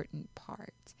important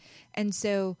part. And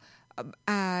so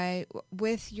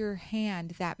with your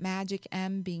hand, that magic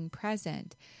M being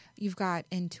present, you've got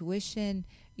intuition.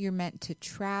 You're meant to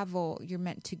travel. You're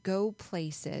meant to go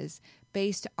places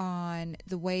based on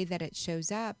the way that it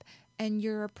shows up. And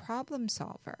you're a problem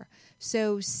solver.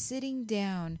 So sitting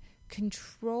down,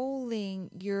 controlling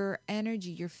your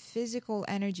energy, your physical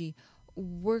energy,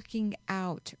 working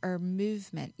out or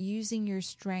movement, using your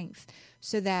strength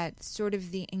so that sort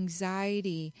of the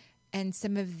anxiety and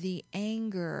some of the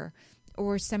anger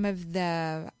or some of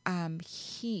the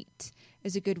heat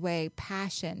is a good way,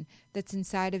 passion that's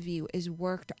inside of you is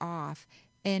worked off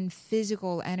in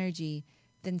physical energy,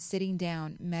 then sitting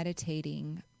down,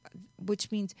 meditating,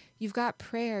 which means you've got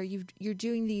prayer, you're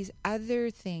doing these other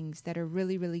things that are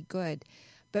really, really good,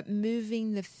 but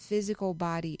moving the physical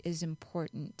body is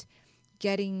important.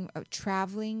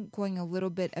 Traveling, going a little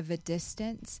bit of a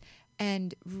distance,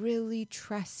 and really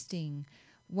trusting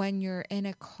when you're in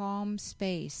a calm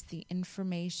space, the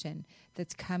information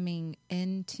that's coming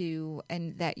into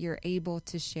and that you're able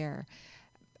to share.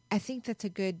 I think that's a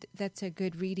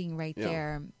good reading right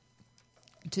there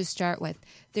to start with.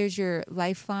 There's your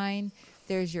lifeline.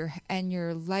 There's your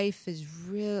life is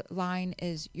line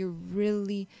is you're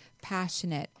really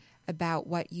passionate about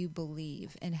what you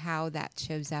believe and how that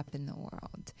shows up in the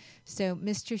world. So,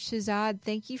 Mr. Shahzad,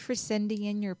 thank you for sending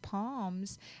in your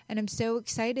palms, and I'm so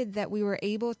excited that we were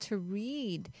able to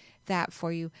read that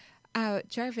for you.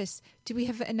 Jarvis, do we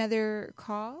have another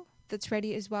call that's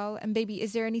ready as well? And baby,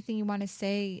 is there anything you want to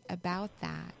say about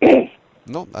that?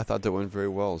 No, I thought that went very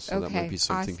well. So that might be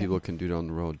something awesome. people can do down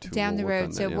the road too. Down the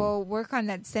road. So we'll work on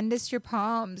that. Send us your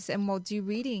palms and we'll do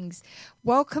readings.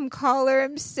 Welcome, caller.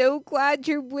 I'm so glad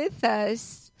you're with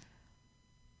us.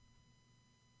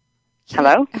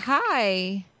 Hello?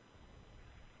 Hi.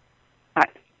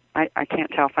 I can't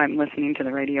tell if I'm listening to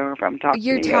the radio or if I'm talking to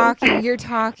you. You're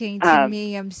talking to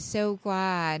me. I'm so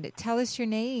glad. Tell us your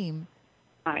name.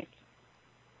 Hi.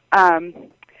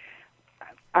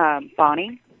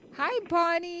 Bonnie. Hi,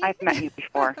 Bonnie. I've met you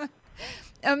before.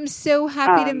 I'm so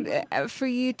happy for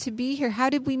you to be here. How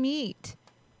did we meet?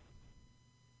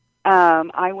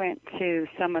 I went to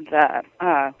some of the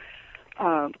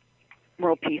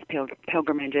World Peace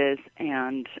pilgrimages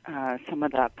and some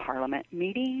of the Parliament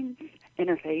meetings,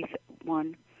 Interfaith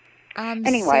one.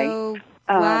 Anyway, so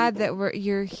glad that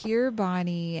you're here,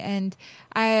 Bonnie, and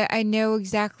I know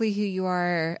exactly who you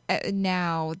are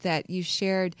now that you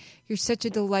shared. You're such a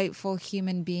delightful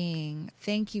human being.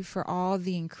 Thank you for all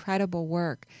the incredible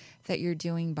work that you're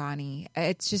doing, Bonnie.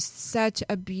 It's just such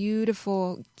a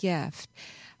beautiful gift.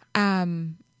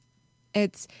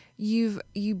 It's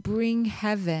you bring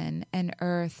heaven and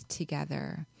earth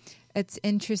together. It's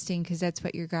interesting because that's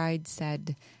what your guide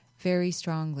said very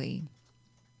strongly.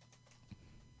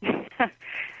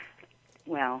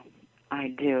 Well, I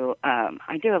do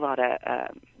a lot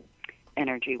of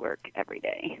energy work every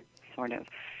day, sort of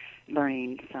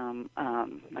learning some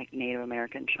like Native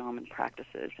American shaman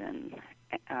practices and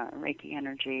Reiki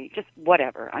energy, just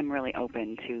whatever. I'm really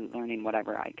open to learning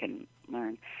whatever I can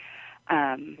learn.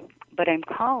 But I'm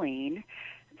calling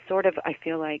sort of, I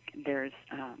feel like there's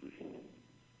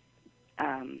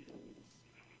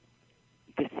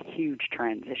this huge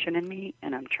transition in me,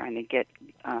 and I'm trying to get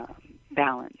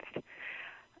balanced.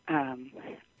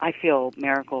 I feel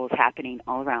miracles happening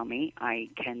all around me. I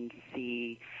can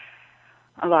see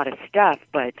a lot of stuff,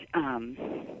 but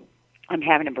I'm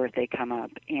having a birthday come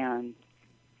up, and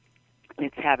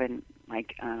it's having,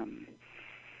 like, I'm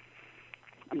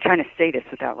trying to say this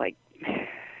without, like,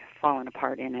 falling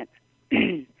apart in it.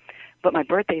 But my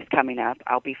birthday's coming up.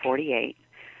 I'll be 48.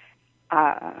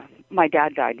 My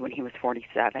dad died when he was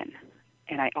 47,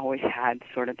 and I always had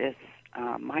sort of this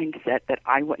mindset that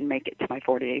I wouldn't make it to my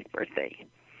 48th birthday.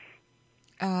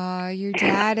 Your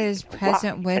dad is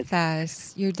present with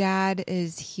us. Your dad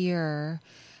is here.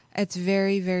 It's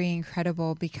very, very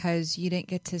incredible because you didn't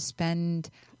get to spend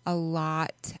a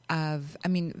lot of, I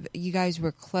mean, you guys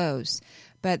were close,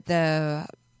 but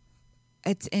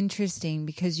it's interesting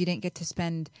because you didn't get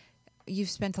to you've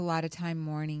spent a lot of time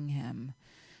mourning him,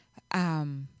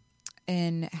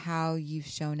 and how you've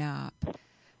shown up.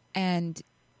 And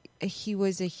he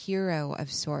was a hero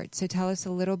of sorts. So tell us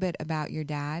a little bit about your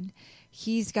dad.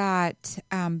 He's got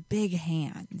big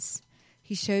hands.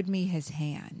 He showed me his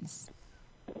hands.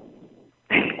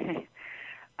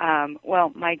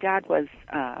 Well, my dad was,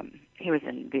 he was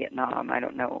in Vietnam. I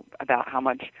don't know about how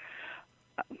much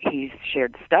he's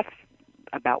shared stuff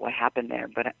about what happened there,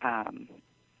 but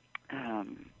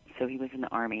so he was in the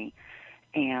Army,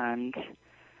 and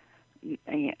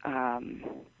I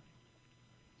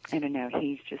don't know,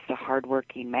 he's just a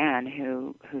hardworking man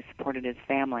who supported his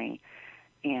family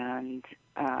and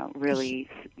really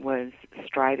was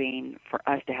striving for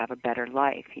us to have a better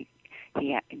life. He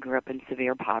grew up in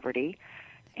severe poverty,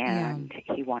 and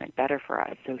he wanted better for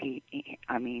us. So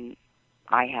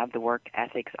I have the work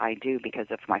ethics I do because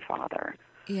of my father.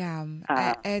 Yeah,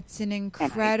 it's an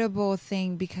incredible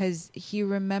thing because he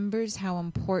remembers how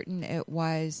important it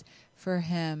was for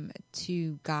him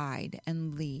to guide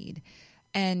and lead.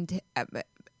 And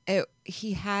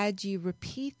he had you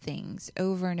repeat things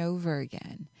over and over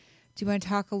again. Do you want to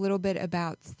talk a little bit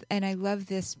about, and I love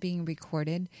this being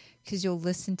recorded because you'll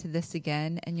listen to this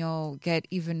again and you'll get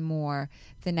even more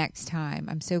the next time.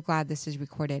 I'm so glad this is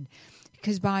recorded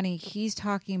because Bonnie, he's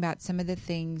talking about some of the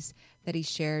things that he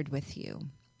shared with you,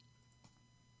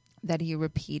 that he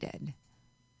repeated.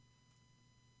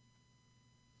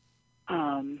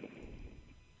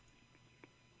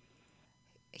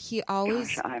 he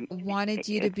always Gosh, wanted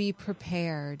you to be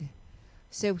prepared.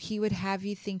 So he would have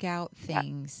you think out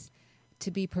things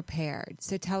to be prepared.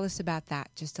 So tell us about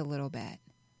that just a little bit.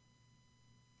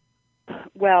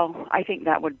 Well, I think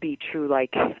that would be true.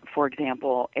 Like, for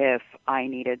example, if I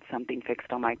needed something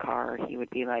fixed on my car, he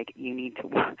would be like, you need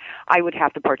to, I would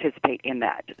have to participate in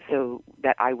that so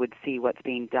that I would see what's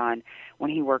being done.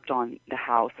 When he worked on the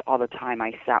house all the time,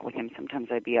 I sat with him. Sometimes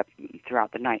I'd be up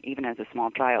throughout the night, even as a small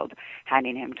child,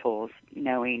 handing him tools,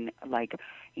 knowing, like,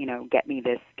 you know, get me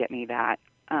this, get me that.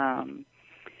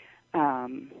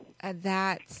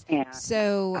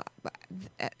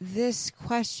 This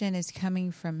question is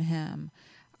coming from him.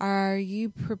 Are you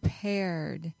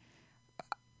prepared?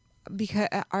 Because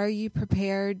are you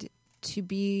prepared to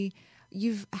be?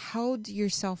 You've held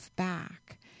yourself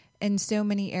back in so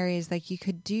many areas. Like, you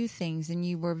could do things, and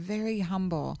you were very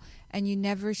humble, and you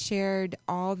never shared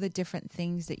all the different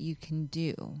things that you can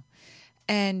do,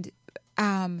 and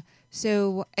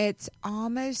so it's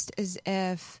almost as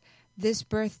if this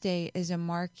birthday is a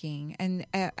marking. And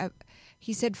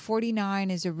he said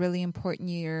 49 is a really important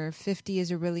year. 50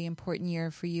 is a really important year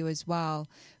for you as well.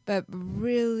 But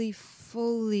really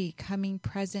fully coming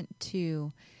present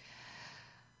to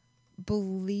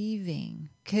believing.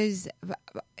 Because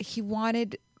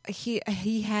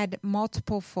he had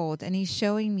multiple fold. And he's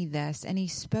showing me this. And he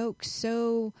spoke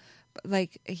so,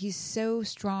 like, he's so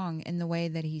strong in the way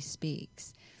that he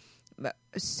speaks.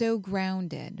 So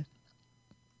grounded.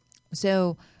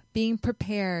 So being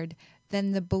prepared,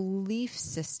 then the belief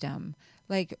system,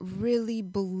 like really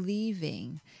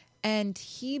believing. And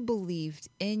he believed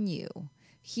in you.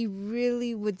 He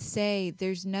really would say,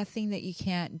 there's nothing that you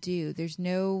can't do. There's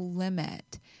no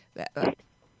limit.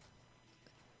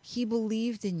 He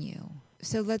believed in you.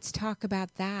 So let's talk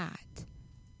about that.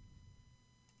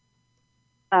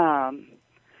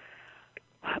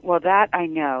 Well, that I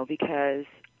know, because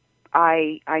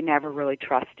I never really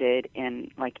trusted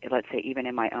in, like, let's say, even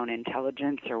in my own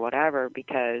intelligence or whatever,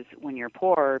 because when you're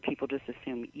poor, people just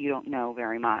assume you don't know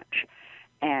very much.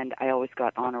 And I always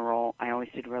got honor roll. I always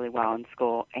did really well in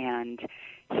school. And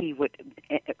he would,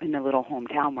 in the little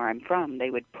hometown where I'm from, they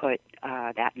would put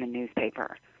that in the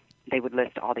newspaper. They would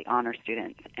list all the honor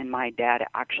students. And my dad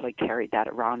actually carried that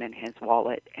around in his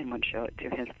wallet and would show it to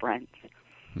his friends.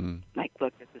 Like,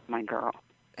 look, this is my girl.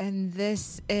 And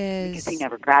this is... Because he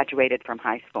never graduated from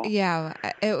high school. Yeah,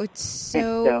 it's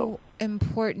so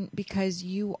important, because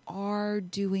you are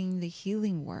doing the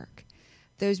healing work.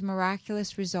 Those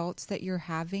miraculous results that you're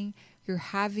having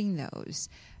those.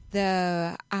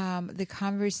 The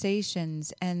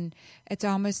conversations, and it's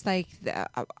almost like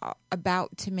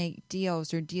about to make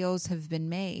deals, or deals have been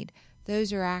made.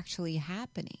 Those are actually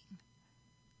happening.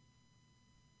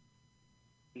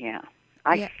 Yeah.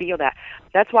 I feel that.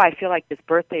 That's why I feel like this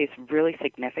birthday is really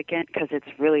significant, because it's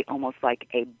really almost like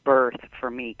a birth for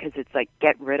me, because it's like,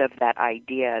 get rid of that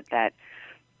idea that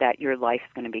your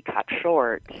life's going to be cut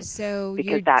short. So because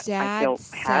your that, dad I feel,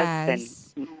 says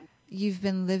has been, you've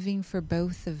been living for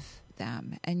both of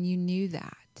them, and you knew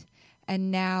that.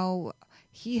 And now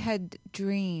he had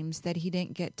dreams that he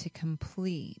didn't get to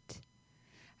complete.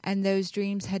 And those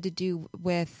dreams had to do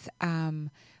with...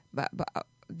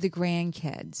 the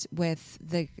grandkids, with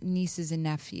the nieces and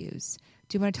nephews.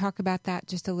 Do you want to talk about that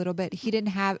just a little bit? He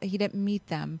didn't meet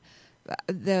them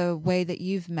the way that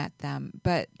you've met them,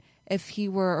 but if he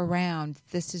were around,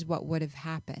 this is what would have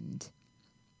happened.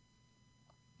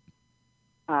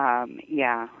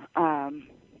 Yeah.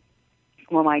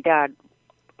 Well, my dad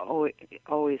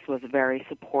always was very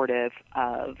supportive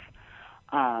of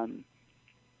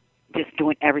just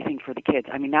doing everything for the kids.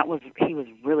 I mean, he was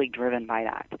really driven by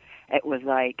that. It was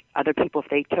like other people, if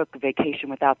they took vacation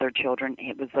without their children,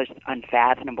 it was just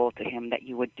unfathomable to him that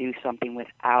you would do something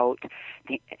without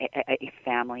a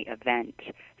family event.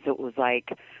 So it was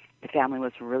like the family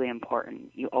was really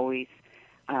important. You always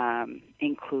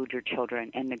include your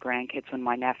children and the grandkids. When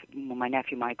my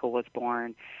nephew Michael was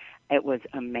born, it was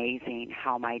amazing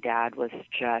how my dad was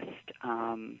just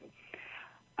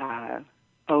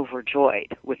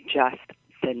overjoyed with just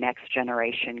the next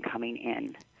generation coming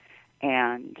in.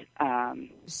 And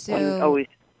so he was always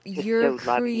you're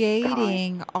so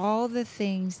creating all the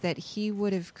things that he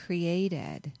would have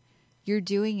created. You're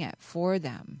doing it for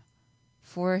them,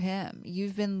 for him.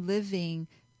 You've been living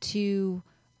 2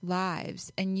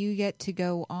 lives, and you get to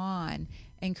go on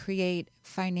and create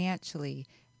financially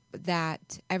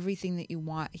that everything that you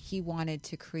want, he wanted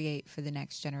to create for the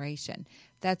next generation.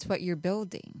 That's what you're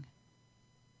building.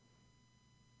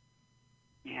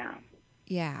 Yeah.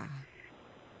 Yeah.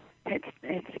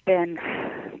 It's been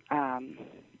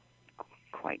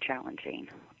quite challenging.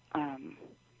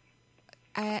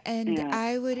 And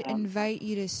I would invite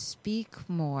you to speak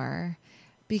more,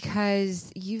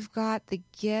 because you've got the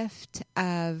gift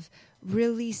of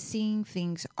really seeing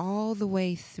things all the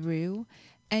way through,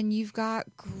 and you've got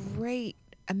great,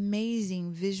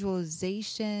 amazing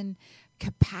visualization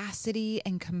capacity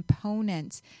and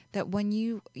components that when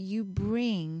you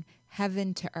bring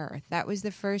heaven to earth. That was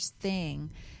the first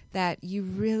thing, that you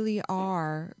really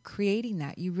are creating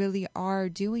that. You really are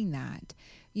doing that.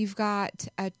 You've got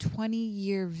a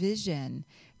 20-year vision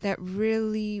that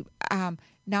really,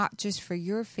 not just for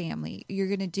your family, you're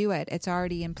going to do it. It's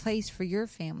already in place for your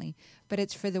family, but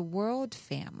it's for the world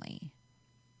family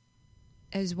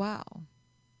as well.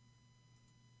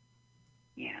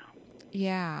 Yeah.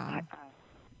 Yeah.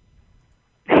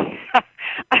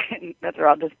 That's where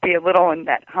I'll just be a little in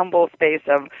that humble space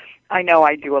of, I know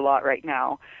I do a lot right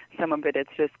now. Some of it's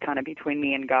just kind of between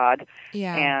me and God.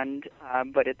 Yeah. And,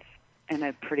 but it's in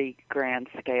a pretty grand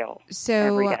scale so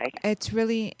every day. It's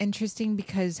really interesting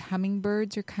because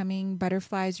hummingbirds are coming,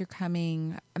 butterflies are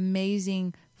coming,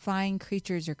 amazing flying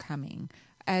creatures are coming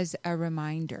as a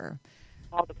reminder.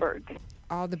 All the birds.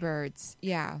 All the birds,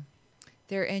 yeah.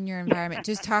 They're in your environment.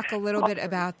 Just talk a little bit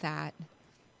about that.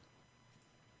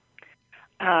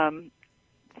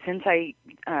 Since I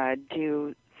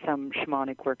do some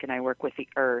shamanic work and I work with the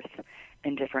earth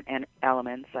in different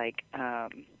elements like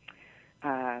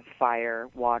fire,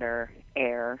 water,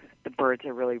 air, the birds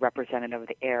are really representative of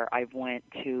the air. I went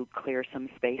to clear some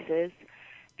spaces,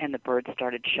 and the birds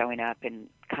started showing up and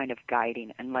kind of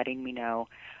guiding and letting me know,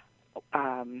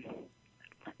 kind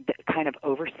of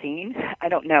overseeing. I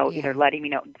don't know, either letting me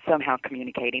know, somehow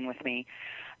communicating with me,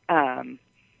 and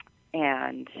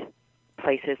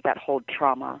places that hold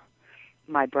trauma.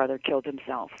 My brother killed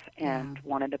himself, and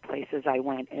one of the places I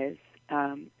went is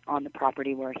on the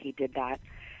property where he did that,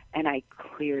 and I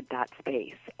cleared that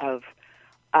space of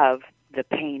the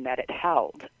pain that it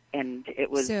held, and it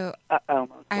was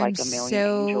almost like a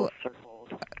million angels circled.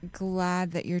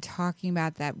 Glad that you're talking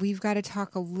about that. We've got to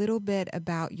talk a little bit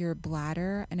about your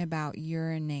bladder and about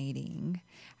urinating.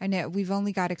 I know we've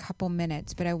only got a couple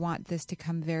minutes, but I want this to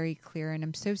come very clear, and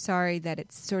I'm so sorry that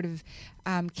it sort of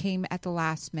came at the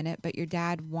last minute, but your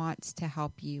dad wants to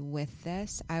help you with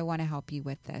this. I want to help you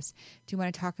with this. Do you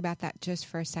want to talk about that just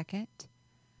for a second?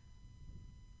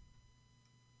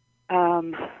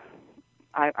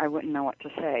 I wouldn't know what to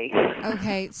say.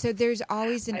 Okay, so there's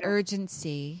always an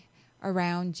urgency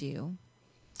around you,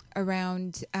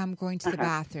 around going to the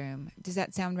bathroom. Does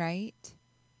that sound right?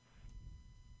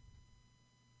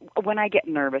 When I get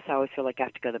nervous, I always feel like I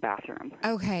have to go to the bathroom.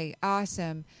 Okay,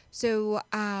 awesome. So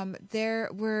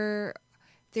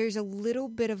there's a little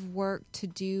bit of work to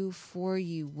do for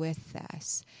you with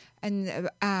this. And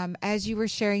as you were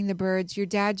sharing the birds, your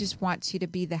dad just wants you to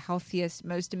be the healthiest,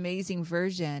 most amazing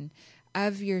version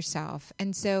of yourself.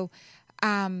 And so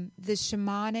the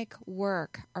shamanic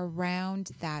work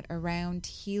around that, around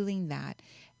healing that,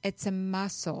 it's a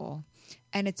muscle,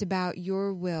 and it's about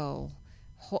your will,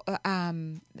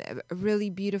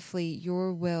 really beautifully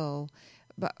your will,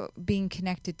 being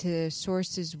connected to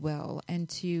Source's will and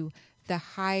to the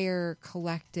higher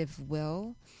collective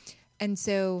will. And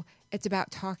so it's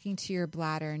about talking to your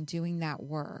bladder and doing that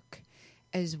work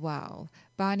as well.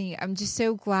 Bonnie, I'm just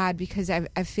so glad because I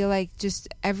feel like just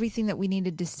everything that we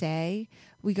needed to say,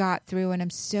 we got through, and I'm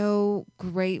so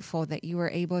grateful that you were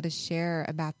able to share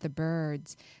about the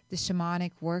birds, the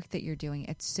shamanic work that you're doing.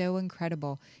 It's so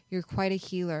incredible. You're quite a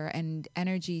healer and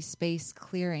energy space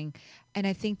clearing. And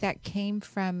I think that came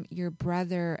from your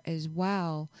brother as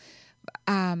well.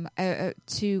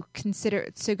 To consider,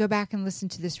 so go back and listen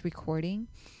to this recording.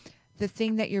 The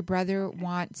thing that your brother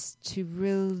wants to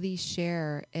really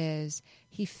share is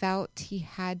he felt he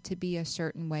had to be a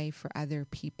certain way for other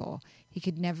people. He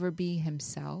could never be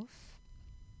himself.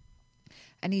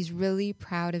 And he's really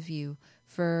proud of you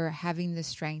for having the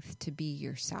strength to be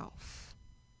yourself.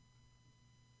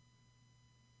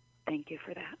 Thank you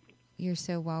for that. You're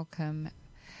so welcome.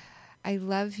 I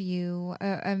love you.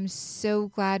 I'm so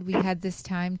glad we had this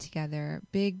time together.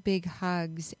 Big, big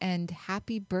hugs and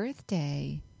happy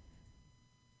birthday.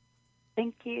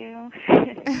 Thank you.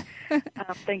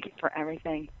 Thank you for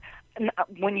everything. And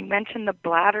when you mentioned the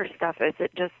bladder stuff, is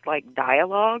it just like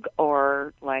dialogue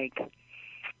or like...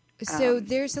 So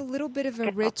there's a little bit of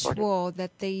a ritual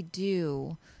that they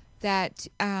do that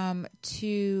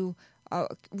to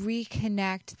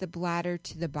reconnect the bladder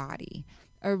to the body,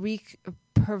 or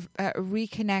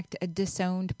reconnect a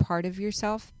disowned part of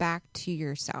yourself back to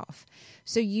yourself.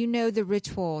 So you know the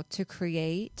ritual to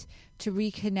create, to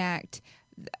reconnect,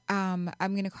 I'm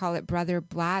going to call it brother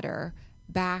bladder,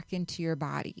 back into your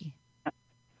body.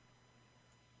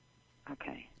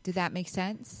 Okay. Did that make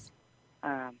sense?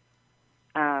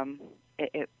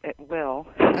 It will.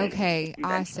 Okay,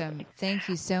 awesome. Thank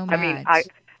you so much. I mean,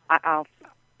 I'll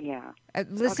yeah.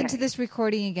 Listen Okay. to this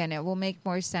recording again. It will make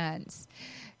more sense.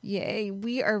 Yay.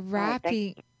 We are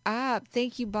wrapping up.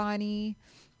 Thank you, Bonnie.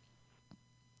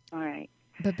 All right.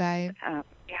 Bye-bye.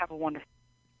 You have a wonderful.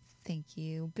 Thank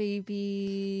you,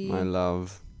 baby. My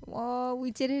love. Oh,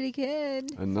 we did it again.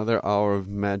 Another hour of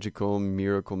magical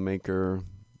miracle maker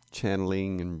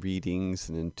channeling and readings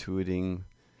and intuiting.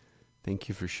 Thank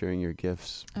you for sharing your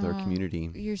gifts with our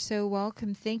community. You're so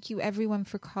welcome. Thank you, everyone,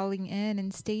 for calling in,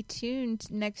 and stay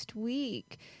tuned next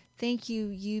week. Thank you,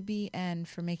 UBN,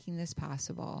 for making this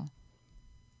possible.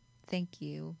 Thank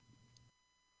you.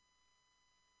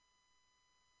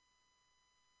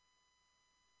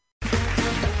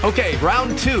 Okay,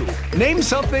 round two. Name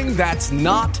something that's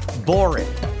not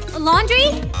boring. A laundry?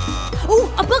 Ooh,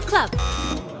 a book club.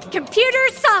 Computer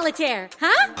solitaire,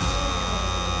 huh?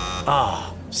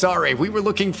 Sorry, we were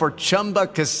looking for Chumba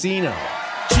Casino.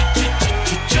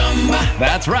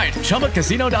 That's right.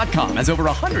 ChumbaCasino.com has over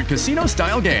 100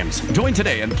 casino-style games. Join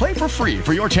today and play for free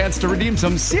for your chance to redeem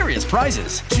some serious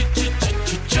prizes.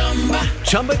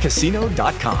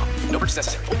 ChumbaCasino.com. No purchase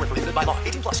necessary. Void where prohibited by law.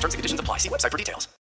 18+. Terms and conditions apply. See website for details.